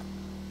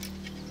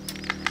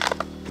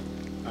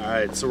 All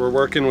right, so we're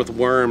working with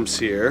worms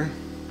here.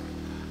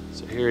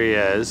 So here he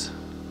is.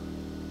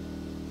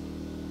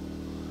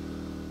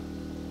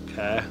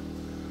 Okay,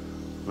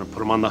 I'm gonna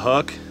put him on the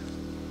hook.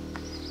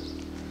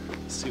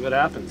 See what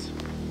happens.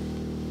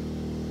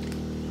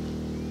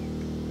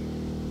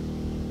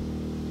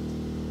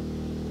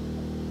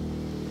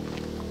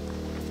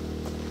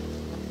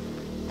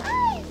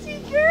 Hi,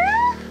 sweet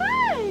girl.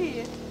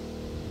 Hi.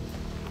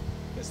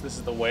 Guess this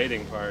is the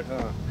waiting part,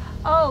 huh?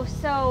 Oh,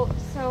 so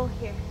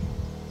here.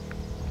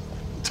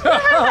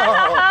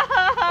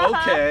 Oh,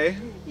 okay.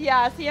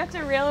 Yeah, so you have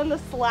to reel in the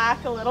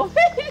slack a little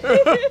bit.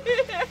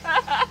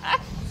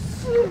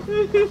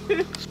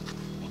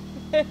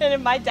 And if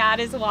my dad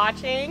is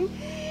watching,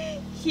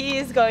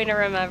 he's going to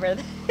remember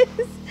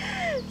this.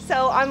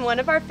 So on one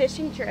of our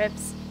fishing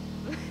trips,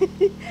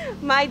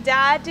 my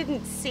dad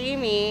didn't see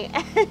me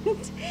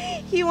and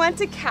he went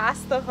to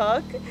cast the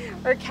hook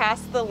or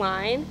cast the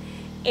line,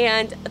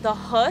 and the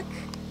hook,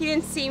 he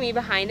didn't see me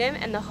behind him,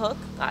 and the hook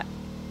got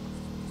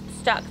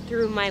stuck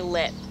through my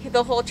lip.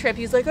 The whole trip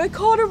he's like, I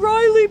caught a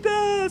Riley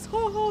bass,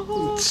 ha ha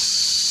ha.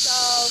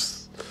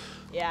 So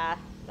yeah,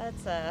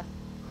 that's a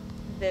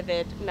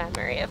vivid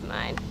memory of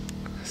mine.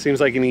 Seems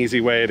like an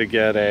easy way to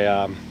get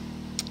a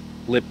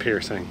lip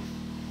piercing.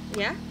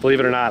 Yeah? Believe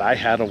it or not, I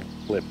had a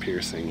lip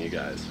piercing, you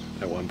guys,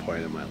 at one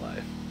point in my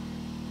life.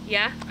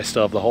 Yeah? I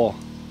still have the hole.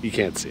 You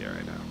can't see it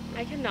right now.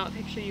 I cannot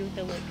picture you with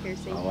the lip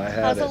piercing. Oh, I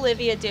had How's it.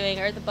 Olivia doing?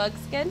 Are the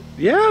bugs good?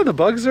 Yeah, the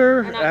bugs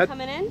are not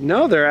coming in?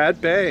 No, they're at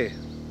bay.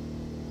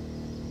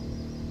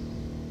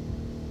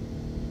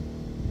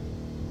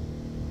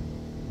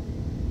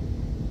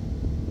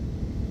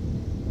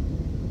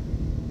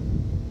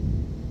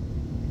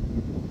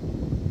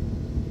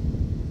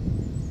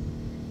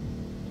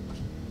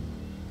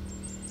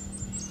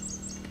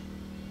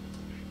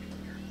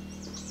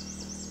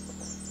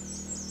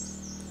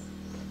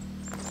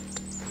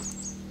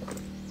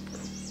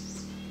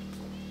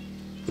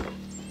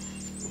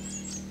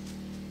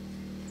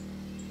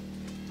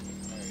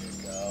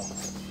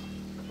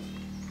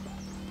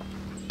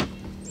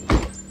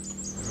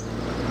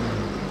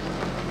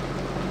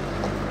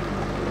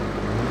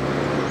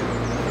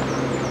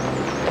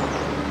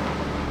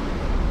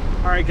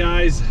 Alright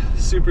guys,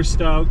 super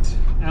stoked.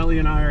 Ellie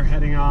and I are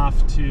heading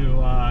off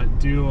to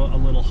do a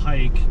little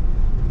hike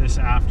this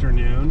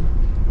afternoon.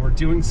 We're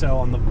doing so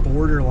on the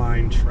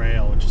Borderline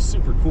Trail, which is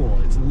super cool.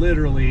 It's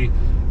literally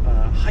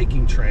a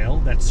hiking trail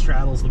that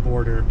straddles the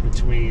border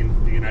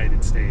between the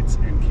United States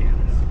and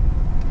Canada.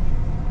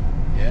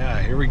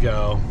 Yeah, here we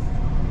go.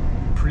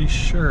 Pretty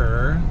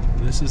sure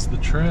this is the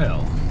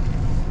trail.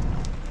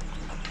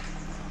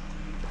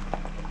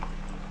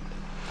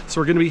 So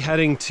we're going to be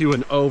heading to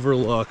an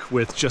overlook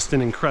with just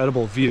an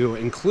incredible view,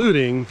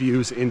 including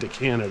views into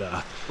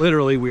Canada.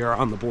 Literally, we are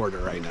on the border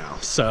right now,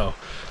 so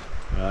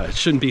it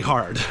shouldn't be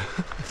hard.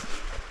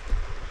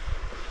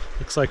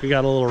 Looks like we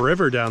got a little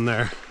river down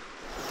there.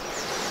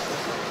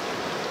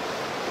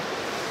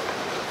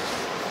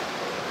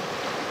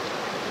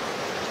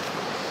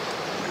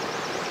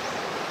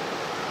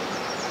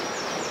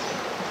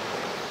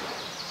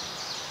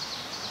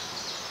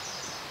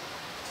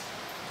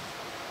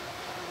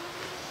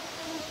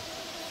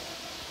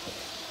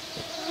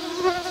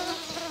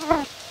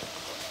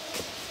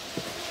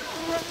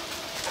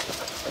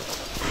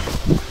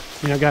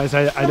 You know, guys,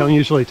 I don't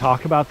usually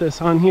talk about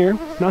this on here,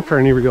 not for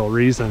any real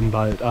reason,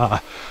 but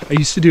I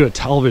used to do a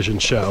television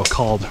show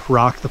called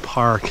Rock the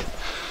Park,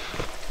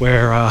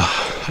 where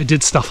I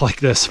did stuff like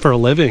this for a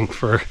living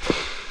for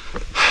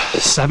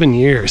 7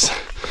 years.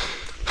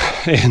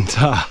 And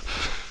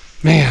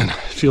man, it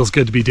feels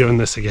good to be doing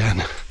this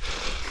again.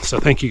 So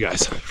thank you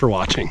guys for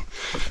watching,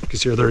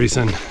 because you're the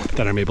reason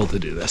that I'm able to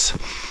do this.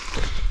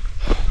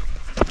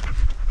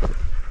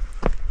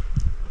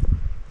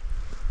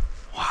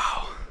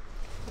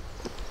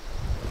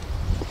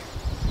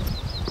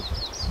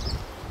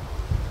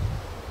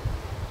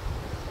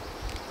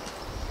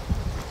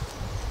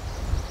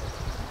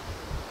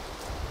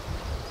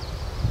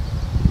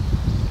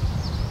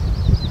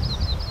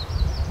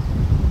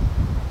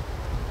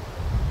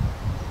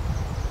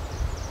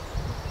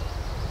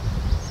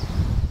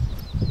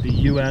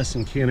 US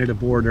and Canada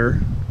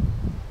border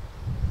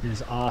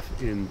is off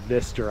in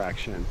this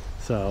direction.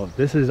 So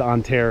this is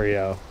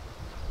Ontario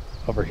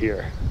over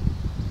here.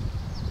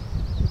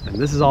 And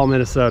this is all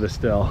Minnesota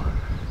still.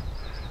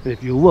 And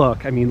if you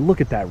look, I mean,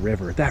 look at that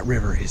river. That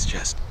river is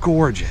just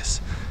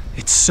gorgeous.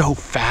 It's so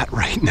fat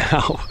right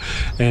now.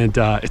 And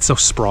it's so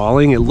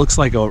sprawling. It looks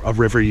like a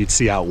river you'd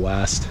see out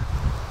west.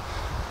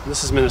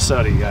 This is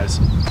Minnesota, you guys.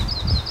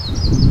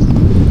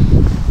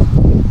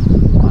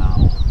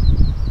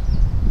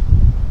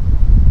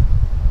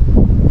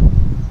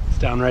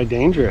 Downright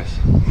dangerous.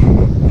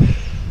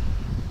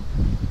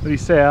 What do you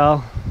say,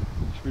 Al?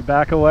 Should we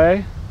back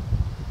away?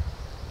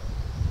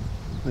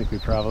 I think we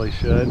probably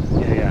should.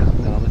 Yeah.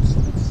 No, let's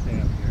stay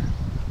up here.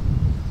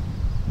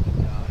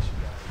 Gosh.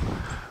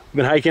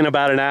 Been hiking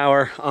about an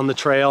hour on the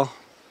trail.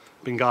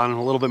 Been gone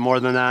a little bit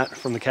more than that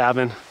from the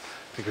cabin.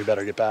 I think we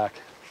better get back.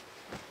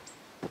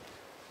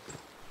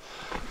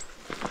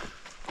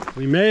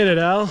 We made it,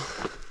 Al.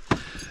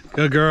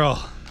 Good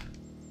girl.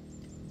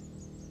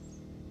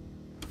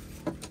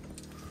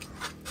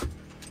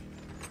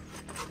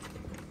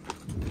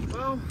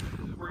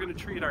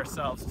 Treat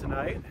ourselves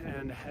tonight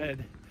and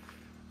head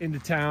into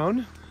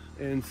town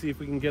and see if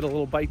we can get a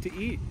little bite to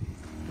eat.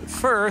 But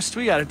first,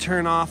 we got to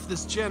turn off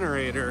this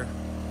generator.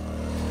 Okay.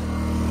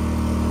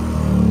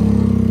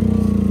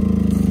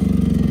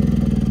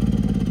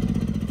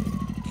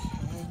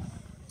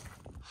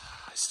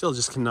 I still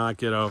just cannot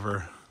get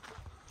over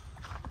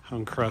how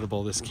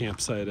incredible this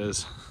campsite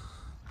is.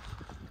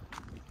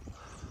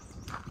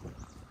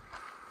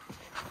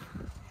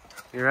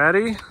 You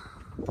ready?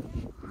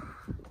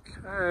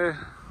 Okay.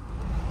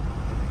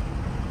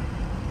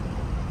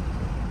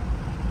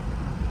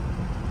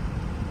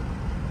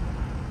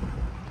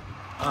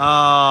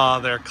 Oh,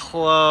 they're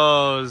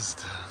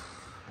closed.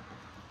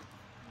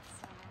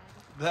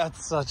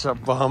 That's such a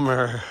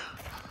bummer.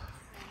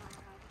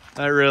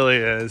 That really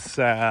is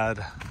sad.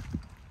 I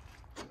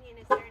mean,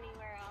 is there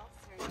anywhere else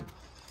or no?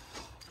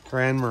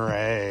 Grand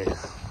Marais.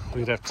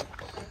 We'd have to.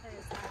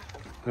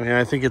 I mean,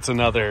 I think it's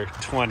another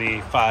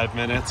 25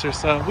 minutes or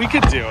so. We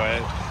could do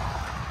it.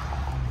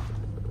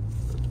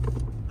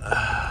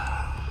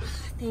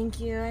 Thank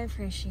you, I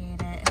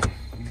appreciate it.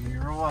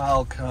 You're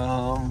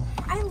welcome.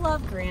 I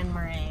love Grand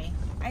Marais.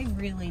 I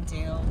really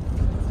do.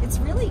 It's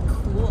really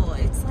cool.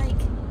 It's like,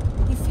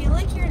 you feel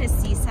like you're in a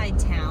seaside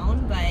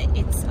town, but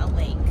it's a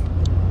lake.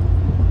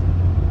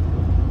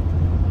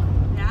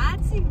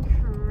 That's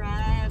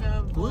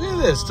incredible. Look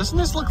at this. Doesn't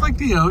this look like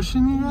the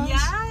ocean, you guys?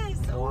 Yes.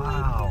 Oh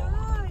Wow.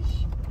 my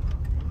gosh.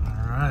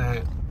 All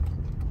right.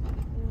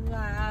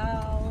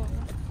 Wow.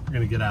 We're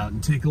gonna get out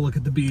and take a look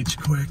at the beach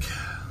quick.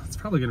 It's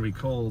probably gonna be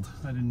cold.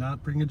 I did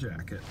not bring a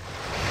jacket.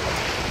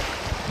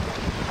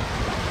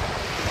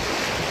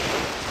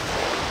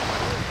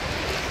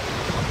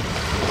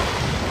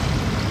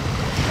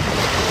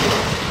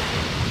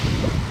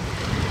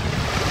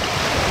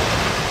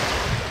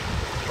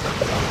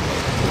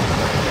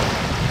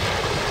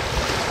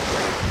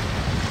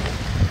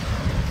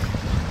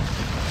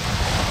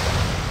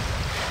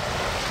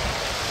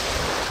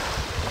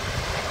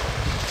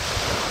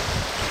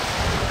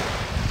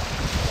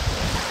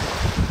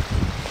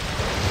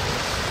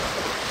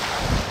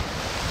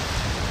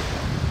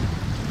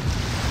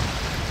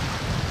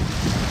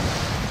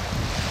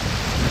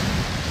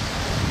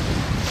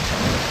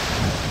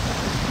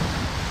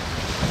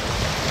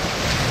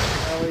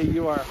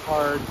 You are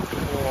hardcore.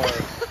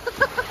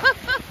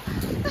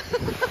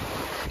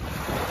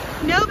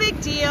 No big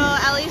deal.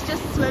 Ellie's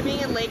just swimming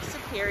in Lake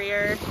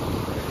Superior.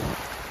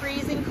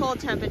 Freezing cold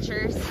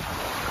temperatures.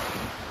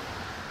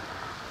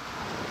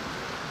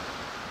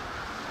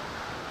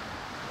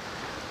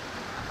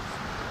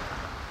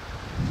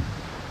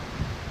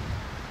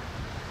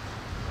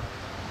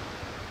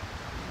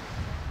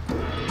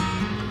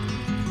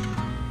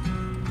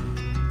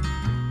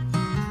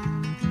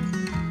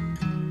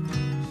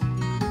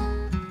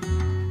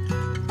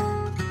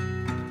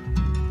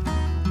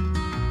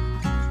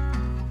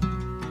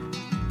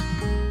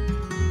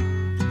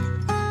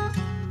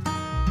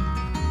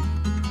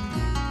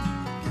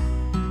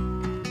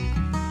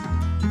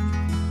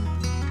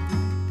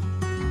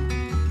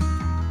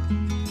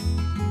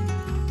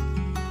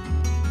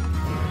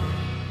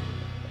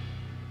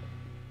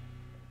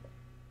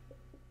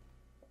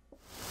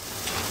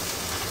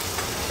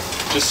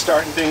 Just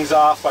starting things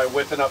off by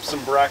whipping up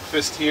some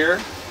breakfast here.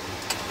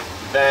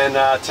 Then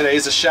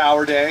today's a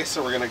shower day,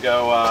 so we're gonna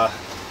go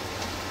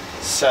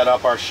set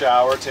up our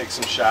shower, take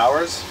some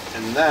showers,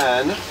 and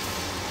then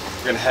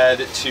we're gonna head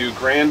to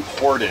Grand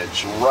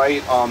Portage,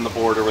 right on the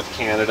border with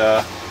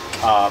Canada.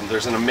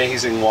 There's an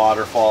amazing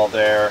waterfall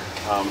there,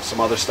 some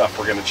other stuff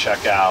we're gonna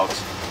check out.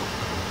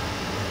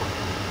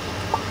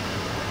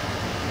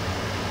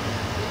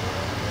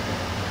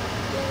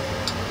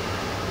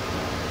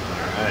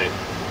 All right.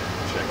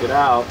 Check it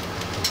out.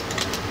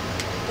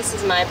 This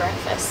is my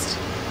breakfast.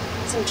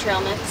 Some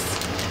trail mix.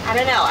 I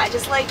don't know, I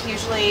just like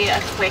usually a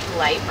quick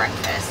light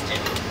breakfast,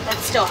 and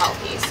that's still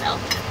healthy, so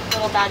a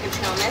little bag of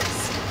trail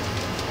mix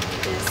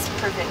is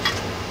perfect.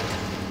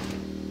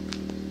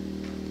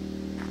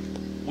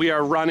 We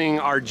are running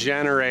our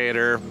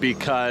generator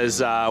because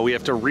we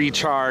have to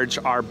recharge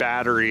our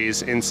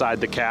batteries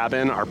inside the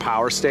cabin, our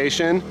power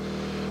station,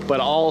 but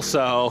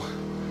also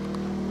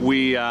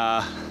we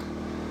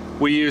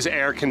use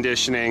air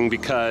conditioning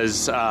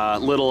because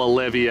little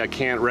Olivia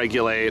can't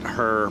regulate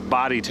her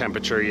body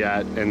temperature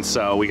yet, and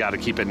so we got to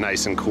keep it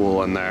nice and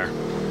cool in there.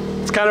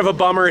 It's kind of a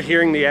bummer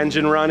hearing the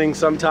engine running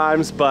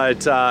sometimes,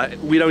 but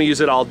we don't use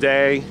it all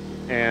day,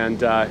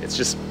 and it's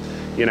just,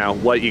 you know,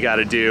 what you got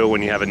to do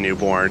when you have a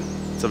newborn.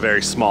 It's a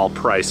very small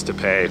price to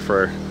pay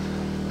for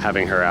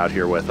having her out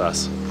here with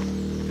us.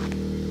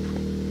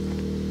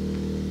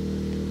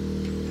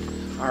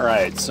 All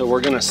right, so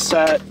we're gonna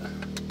set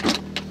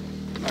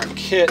our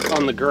kit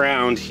on the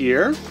ground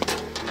here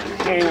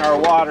and hang our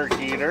water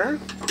heater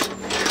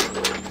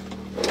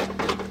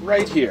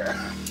right here.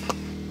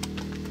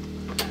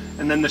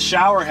 And then the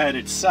shower head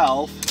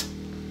itself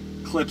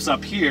clips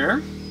up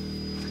here,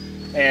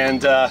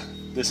 and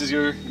this is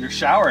your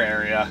shower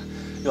area.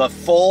 You'll have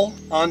full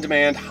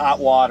on-demand hot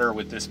water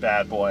with this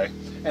bad boy.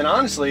 And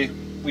honestly,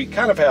 we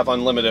kind of have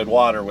unlimited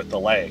water with the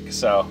lake,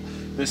 so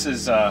this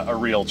is a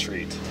real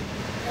treat.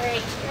 All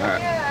right, here we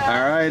go.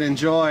 All right,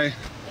 enjoy.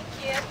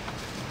 Thank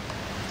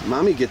you.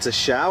 Mommy gets a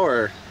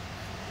shower.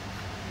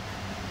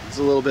 There's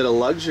a little bit of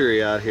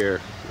luxury out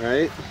here,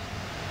 right?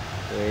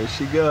 There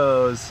she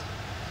goes.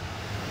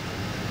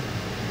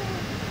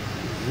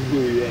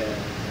 Yeah.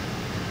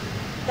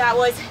 That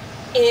was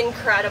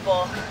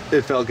incredible.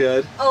 It felt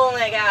good? Oh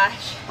my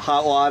gosh.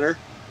 Hot water?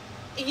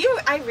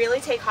 I really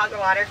take hot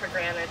water for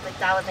granted. Like,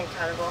 that was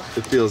incredible.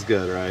 It feels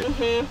good, right?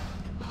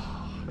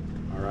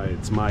 Mm-hmm. All right,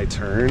 it's my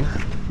turn.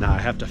 Now I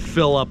have to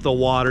fill up the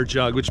water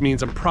jug, which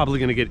means I'm probably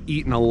gonna get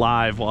eaten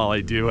alive while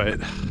I do it.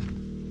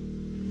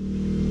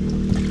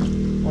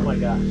 Oh my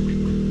gosh.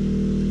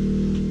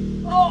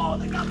 Oh,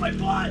 they got my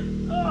butt.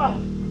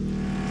 Oh.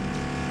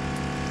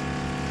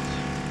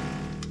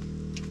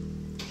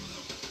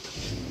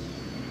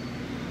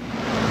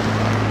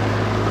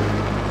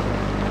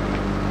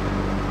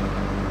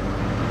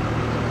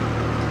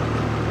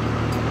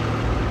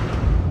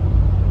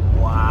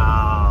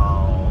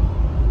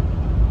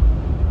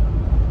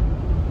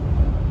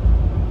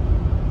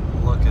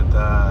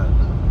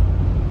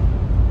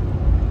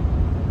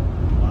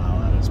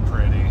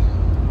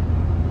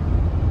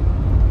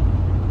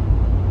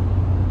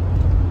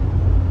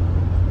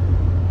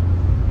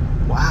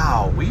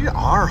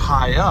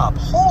 High up.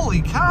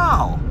 Holy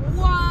cow!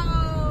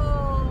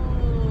 Whoa!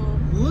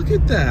 Look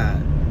at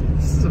that.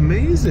 This is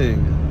amazing.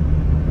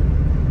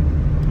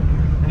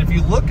 And if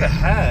you look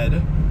ahead,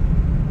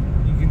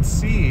 you can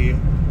see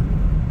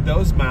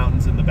those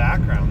mountains in the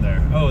background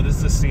there. Oh, this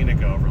is a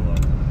scenic overlook.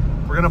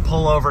 We're gonna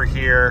pull over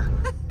here.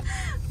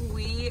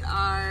 We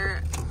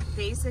are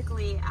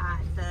basically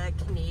at the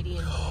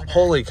Canadian border.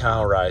 Holy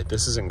cow, right?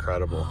 This is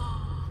incredible.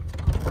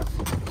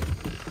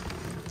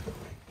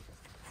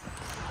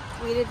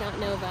 We did not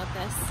know about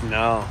this.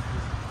 No.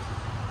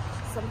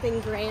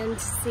 Something grand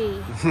to see.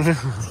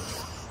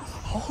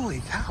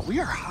 Holy cow, we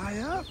are high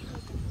up.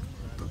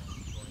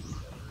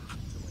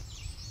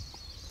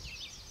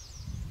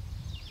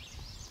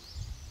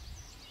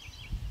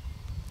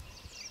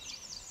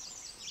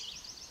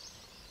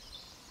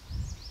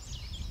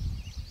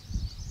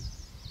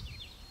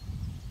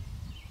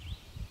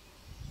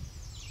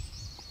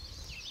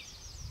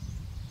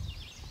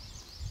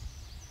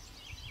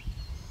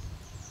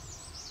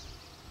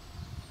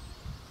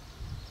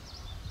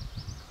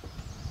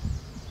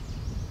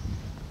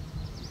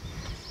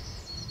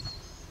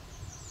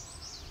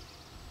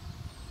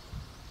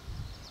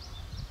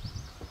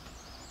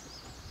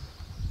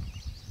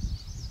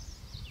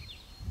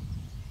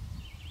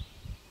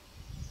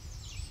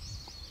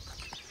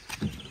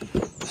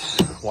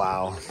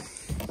 Wow.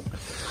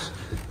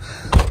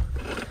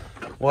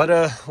 What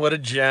a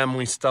gem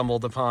we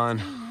stumbled upon.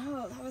 I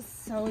know, that was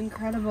so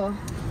incredible.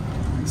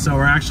 So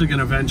we're actually going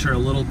to venture a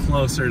little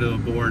closer to the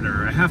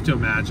border. I have to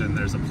imagine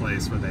there's a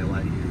place where they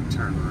let you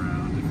turn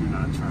around if you're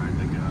not trying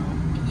to go.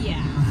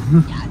 Yeah.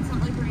 Yeah, it's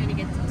not like we're going to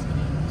get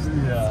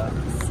detained. Yeah.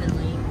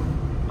 Silly.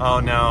 Oh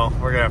no,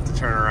 we're going to have to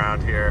turn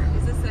around here.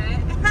 Is this it?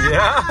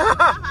 Yeah.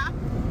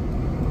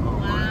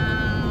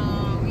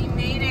 Wow. We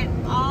made it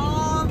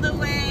all the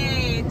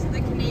way to the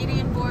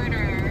Canadian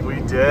border.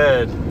 We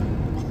did.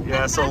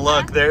 Yeah, so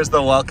look, there's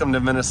the Welcome to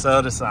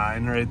Minnesota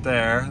sign right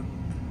there.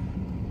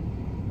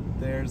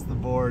 There's the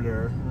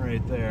border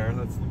right there.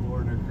 That's the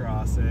border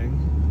crossing.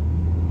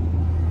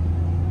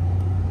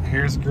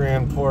 Here's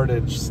Grand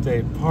Portage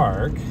State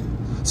Park.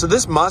 So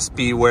this must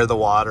be where the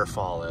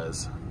waterfall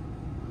is.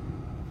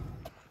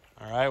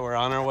 All right, we're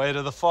on our way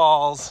to the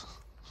falls.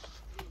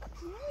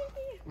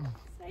 Yay!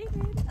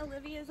 Excited.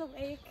 Olivia's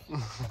awake.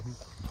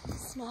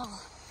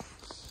 Smell.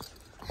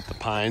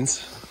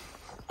 Pines.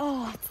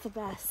 Oh, it's the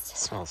best. It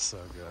smells so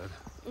good.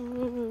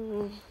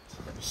 Mm.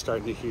 You're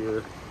starting to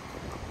hear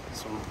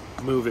some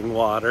moving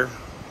water.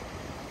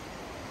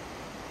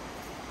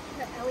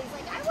 Ellie's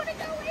like, I want to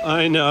go in.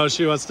 I know,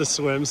 she wants to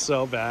swim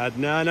so bad.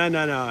 No, no,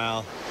 no, no,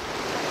 Elle.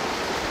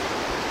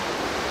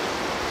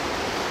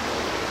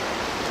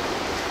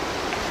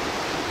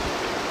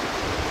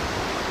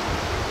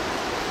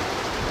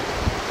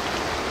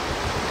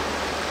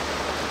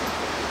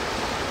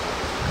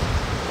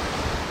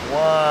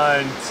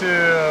 One,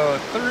 two,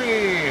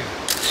 three.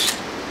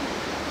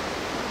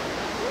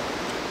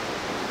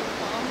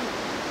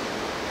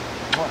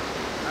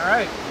 All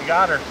right, we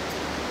got her.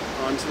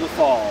 On to the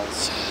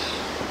falls.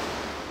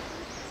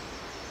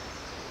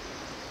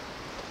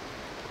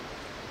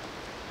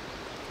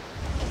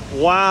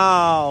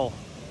 Wow.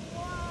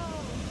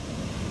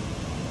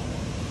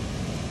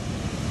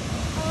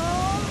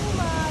 Oh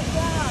my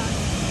gosh.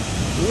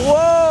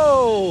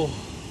 Whoa.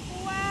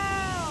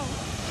 Wow.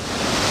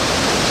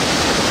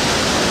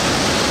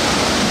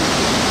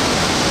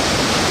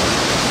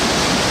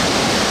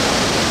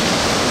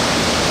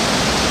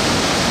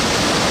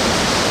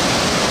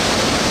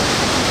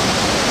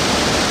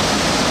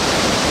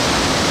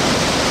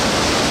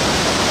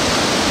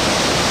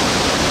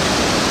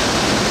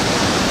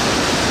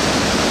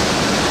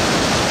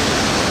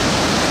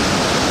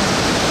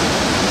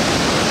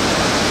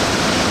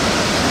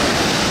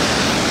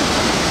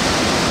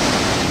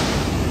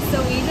 So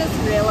we just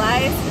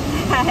realized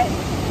that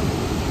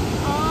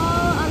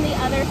all on the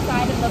other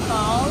side of the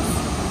falls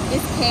is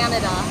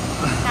Canada.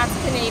 That's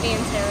Canadian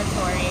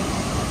territory.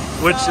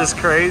 Which is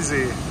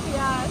crazy.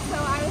 Yeah,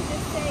 so I was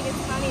just saying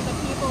it's funny, the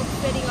people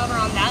sitting over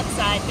on that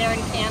side, they're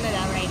in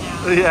Canada right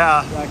now.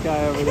 Yeah. That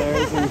guy over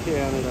there is in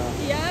Canada.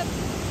 Yep.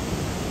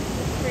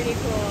 It's pretty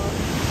cool.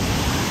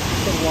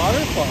 It's a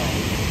waterfall.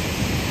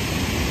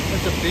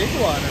 It's a big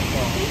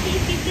waterfall.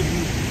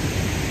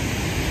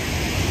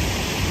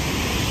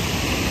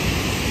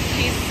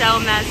 She's so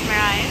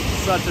mesmerized.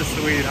 Such a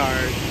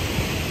sweetheart.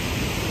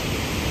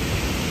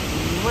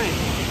 Wait.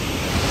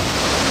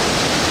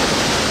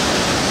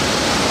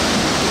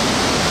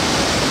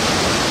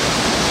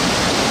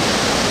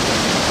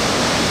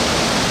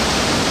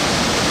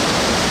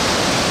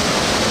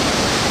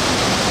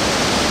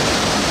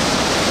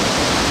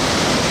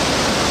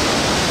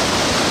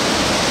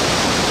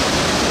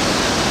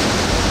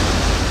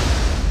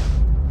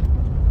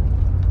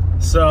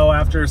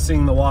 after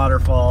seeing the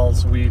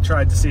waterfalls, we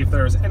tried to see if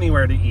there was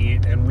anywhere to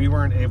eat, and we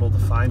weren't able to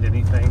find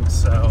anything,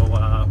 so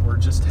we're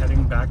just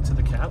heading back to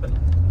the cabin,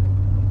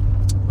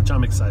 which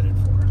I'm excited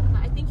for.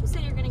 I think you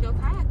said you're gonna go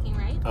kayaking,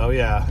 right? Oh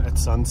yeah, at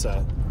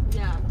sunset.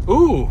 Yeah.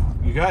 Ooh,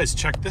 you guys,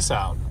 check this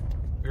out.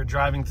 We're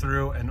driving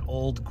through an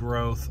old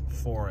growth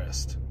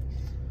forest.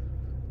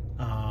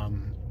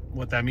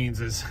 What that means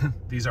is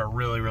these are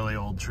really, really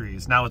old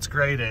trees. Now what's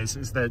great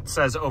is that it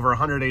says over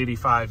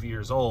 185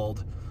 years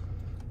old.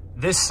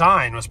 This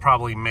sign was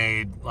probably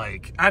made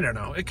like, I don't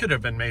know, it could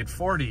have been made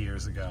 40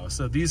 years ago.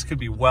 So these could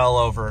be well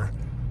over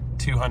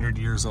 200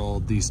 years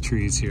old, these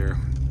trees here,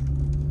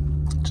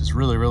 which is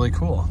really, really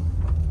cool.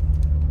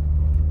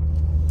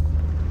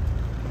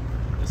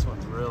 This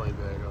one's really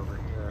big over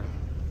here.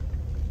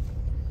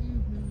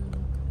 Mm-hmm.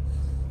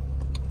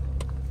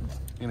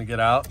 You gonna get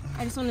out?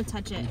 I just want to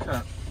touch it.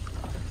 Okay.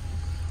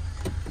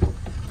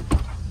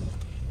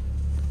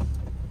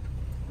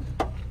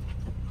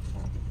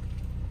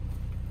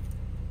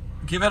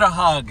 Give it a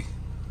hug.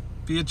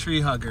 Be a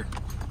tree hugger.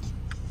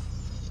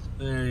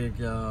 There you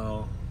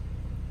go.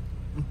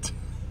 Wow, this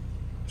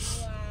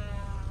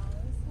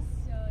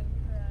is so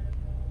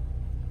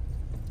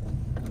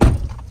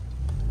incredible.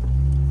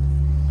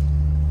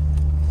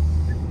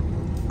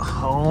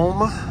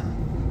 Home.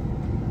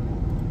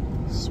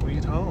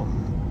 Sweet home.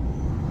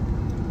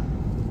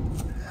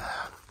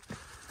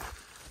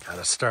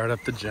 Gotta start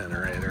up the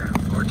generator,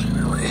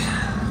 unfortunately.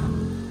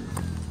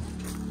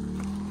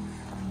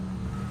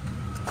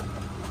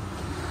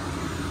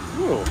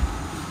 Ooh.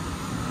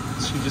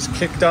 She just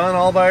kicked on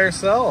all by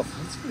herself.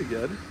 That's pretty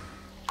good.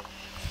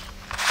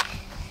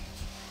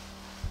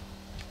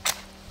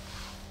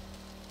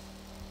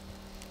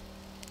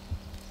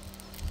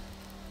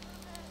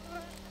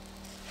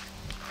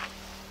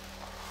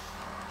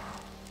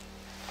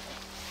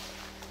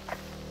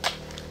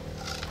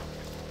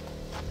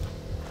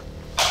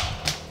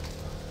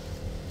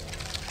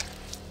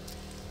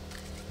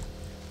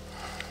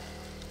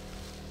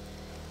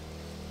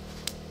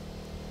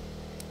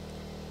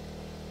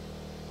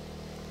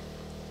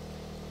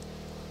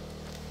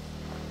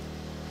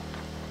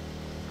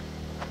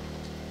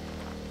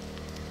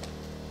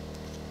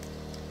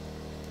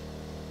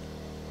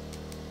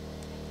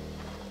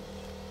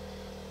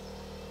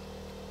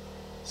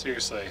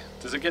 Seriously,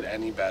 does it get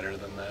any better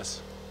than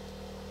this?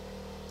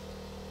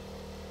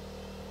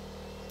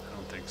 I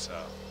don't think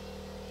so.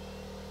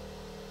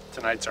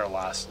 Tonight's our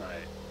last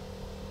night.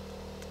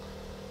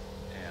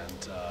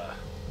 And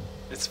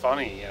it's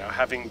funny, you know,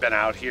 having been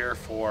out here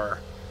for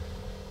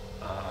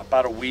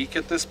about a week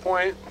at this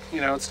point,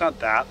 you know, it's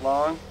not that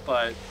long,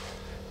 but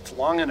it's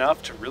long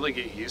enough to really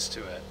get used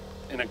to it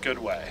in a good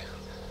way.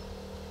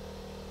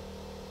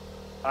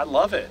 I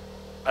love it.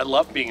 I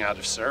love being out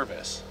of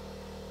service.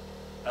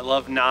 I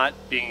love not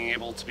being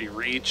able to be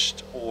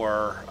reached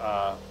or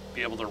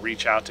be able to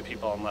reach out to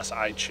people unless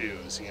I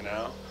choose, you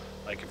know?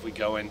 Like if we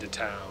go into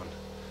town.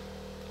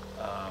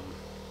 I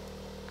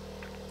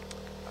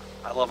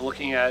love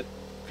looking at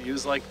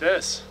views like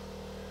this.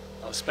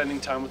 I love spending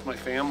time with my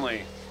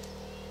family,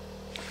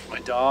 my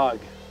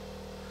dog.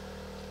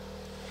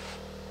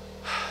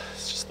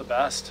 It's just the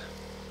best.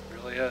 It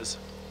really is.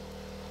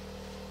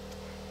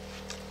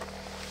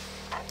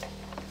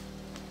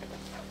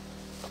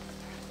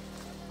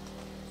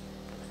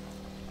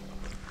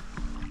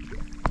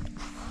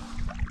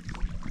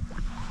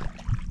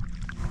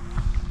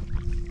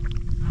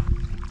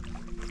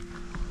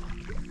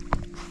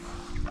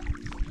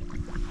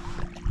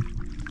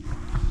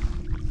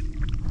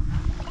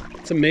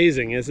 It's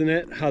amazing, isn't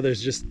it? How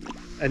there's just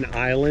an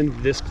island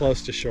this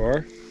close to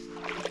shore.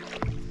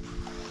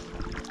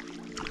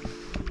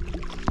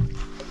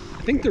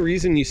 I think the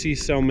reason you see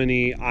so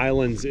many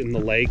islands in the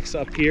lakes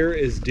up here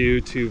is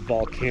due to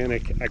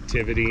volcanic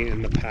activity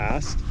in the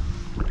past.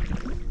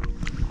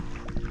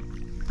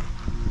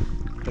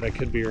 But I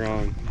could be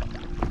wrong.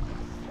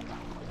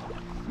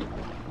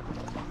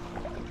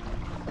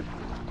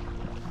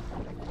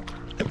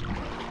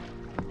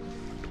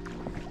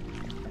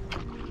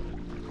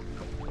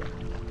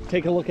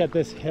 Take a look at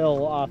this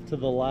hill off to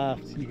the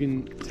left. You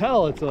can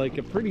tell it's like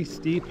a pretty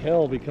steep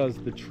hill because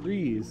the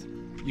trees,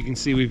 you can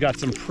see we've got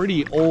some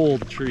pretty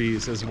old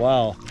trees as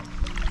well.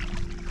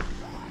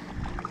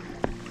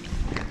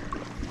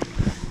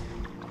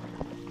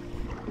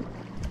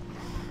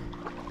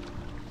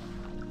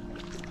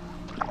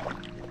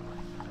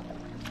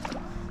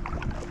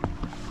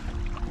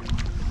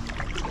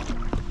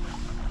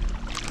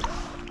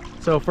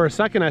 So for a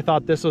second I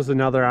thought this was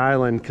another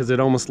island because it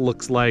almost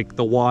looks like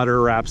the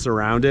water wraps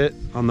around it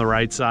on the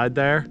right side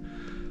there.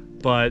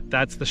 But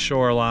that's the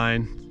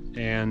shoreline,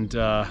 and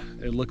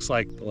it looks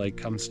like the lake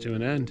comes to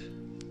an end.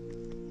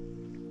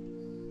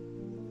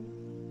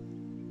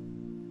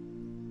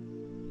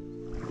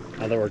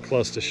 Now that we're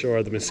close to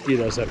shore, the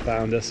mosquitoes have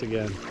found us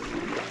again.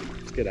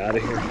 Let's get out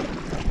of here.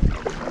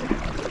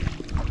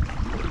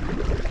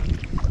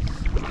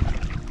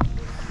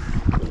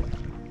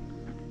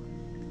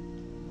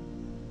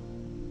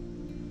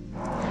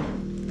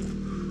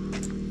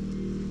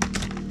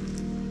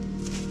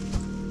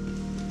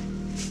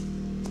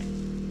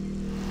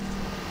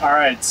 All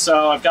right,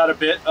 so I've got a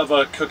bit of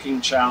a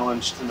cooking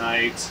challenge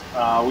tonight.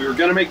 We were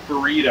gonna make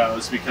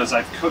burritos because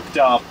I've cooked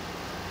up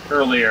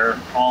earlier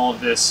all of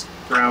this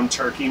ground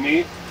turkey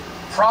meat.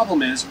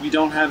 Problem is we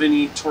don't have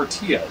any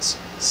tortillas.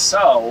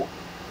 So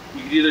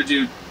you could either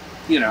do,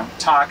 you know,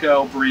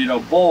 taco,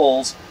 burrito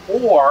bowls,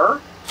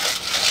 or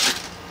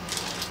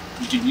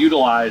you could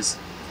utilize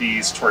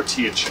these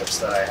tortilla chips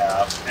that I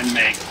have and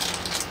make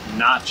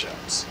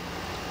nachos.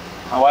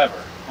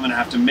 However, I'm gonna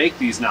have to make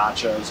these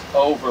nachos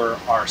over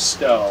our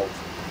stove.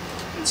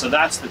 And so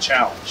that's the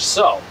challenge.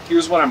 So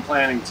here's what I'm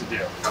planning to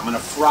do. I'm gonna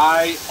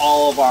fry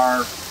all of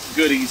our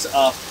goodies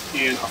up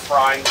in a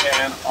frying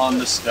pan on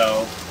the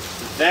stove.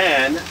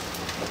 Then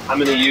I'm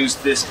gonna use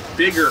this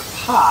bigger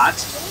pot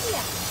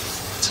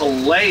to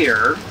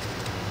layer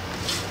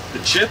the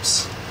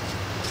chips,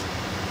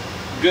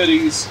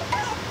 goodies,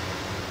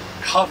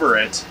 cover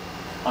it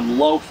on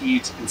low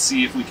heat, and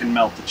see if we can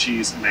melt the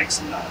cheese and make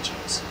some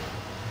nachos.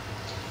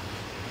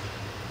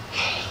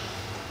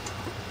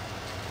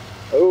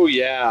 Oh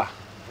yeah.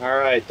 All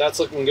right, that's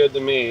looking good to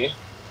me.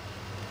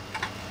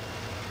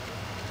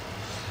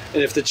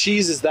 And if the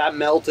cheese is that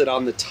melted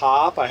on the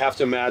top, I have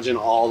to imagine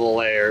all the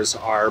layers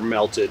are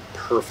melted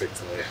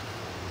perfectly.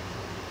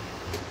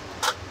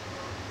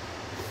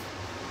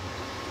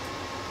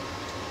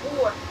 Ooh,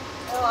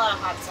 a lot of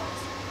hot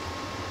sauce.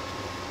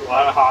 A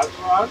lot of hot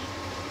sauce?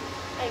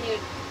 I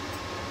need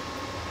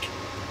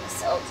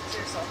salt. Is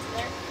there salt in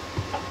there?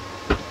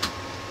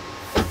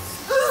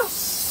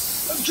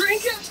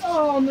 Drink it!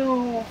 Oh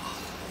no!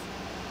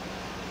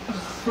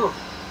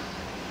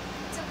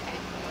 It's okay.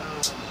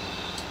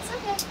 It's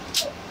okay.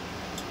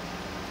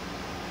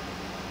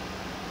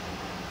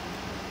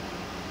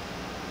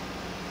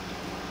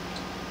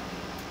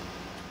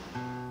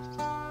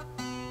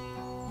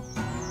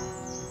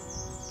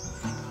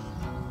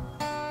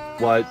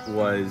 What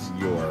was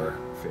your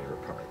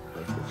favorite part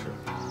of the trip?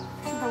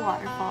 The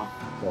waterfall.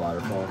 The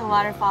waterfall? The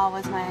waterfall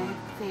was my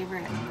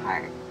favorite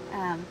part.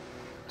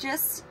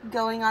 Just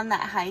going on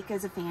that hike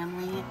as a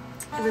family.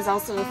 It was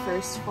also a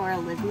first for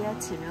Olivia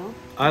too.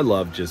 I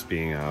love just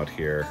being out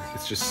here.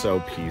 It's just so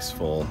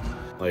peaceful.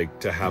 Like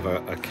to have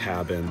a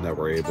cabin that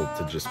we're able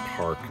to just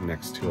park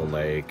next to a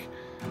lake,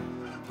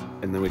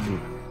 and then we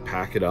can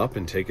pack it up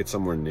and take it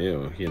somewhere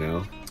new, you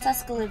know? Let's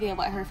ask Olivia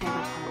what her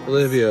favorite part was.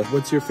 Olivia,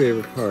 what's your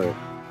favorite part?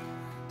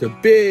 The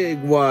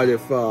big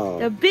waterfall.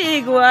 The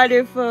big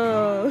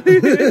waterfall.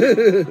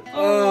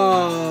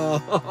 Oh.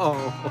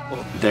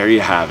 There you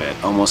have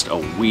it, almost a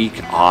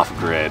week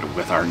off-grid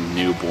with our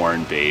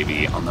newborn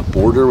baby on the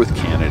border with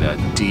Canada,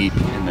 deep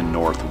in the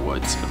north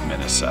woods of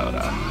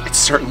Minnesota. It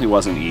certainly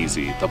wasn't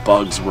easy. The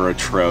bugs were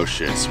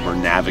atrocious. We're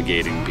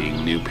navigating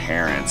being new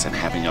parents and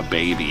having a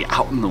baby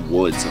out in the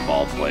woods of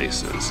all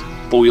places.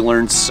 But we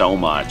learned so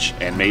much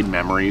and made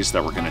memories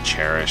that we're gonna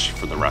cherish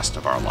for the rest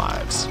of our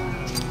lives.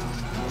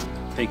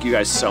 Thank you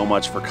guys so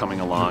much for coming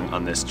along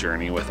on this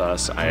journey with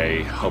us.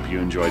 I hope you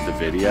enjoyed the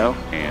video,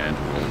 and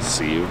we'll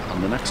see you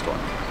on the next one.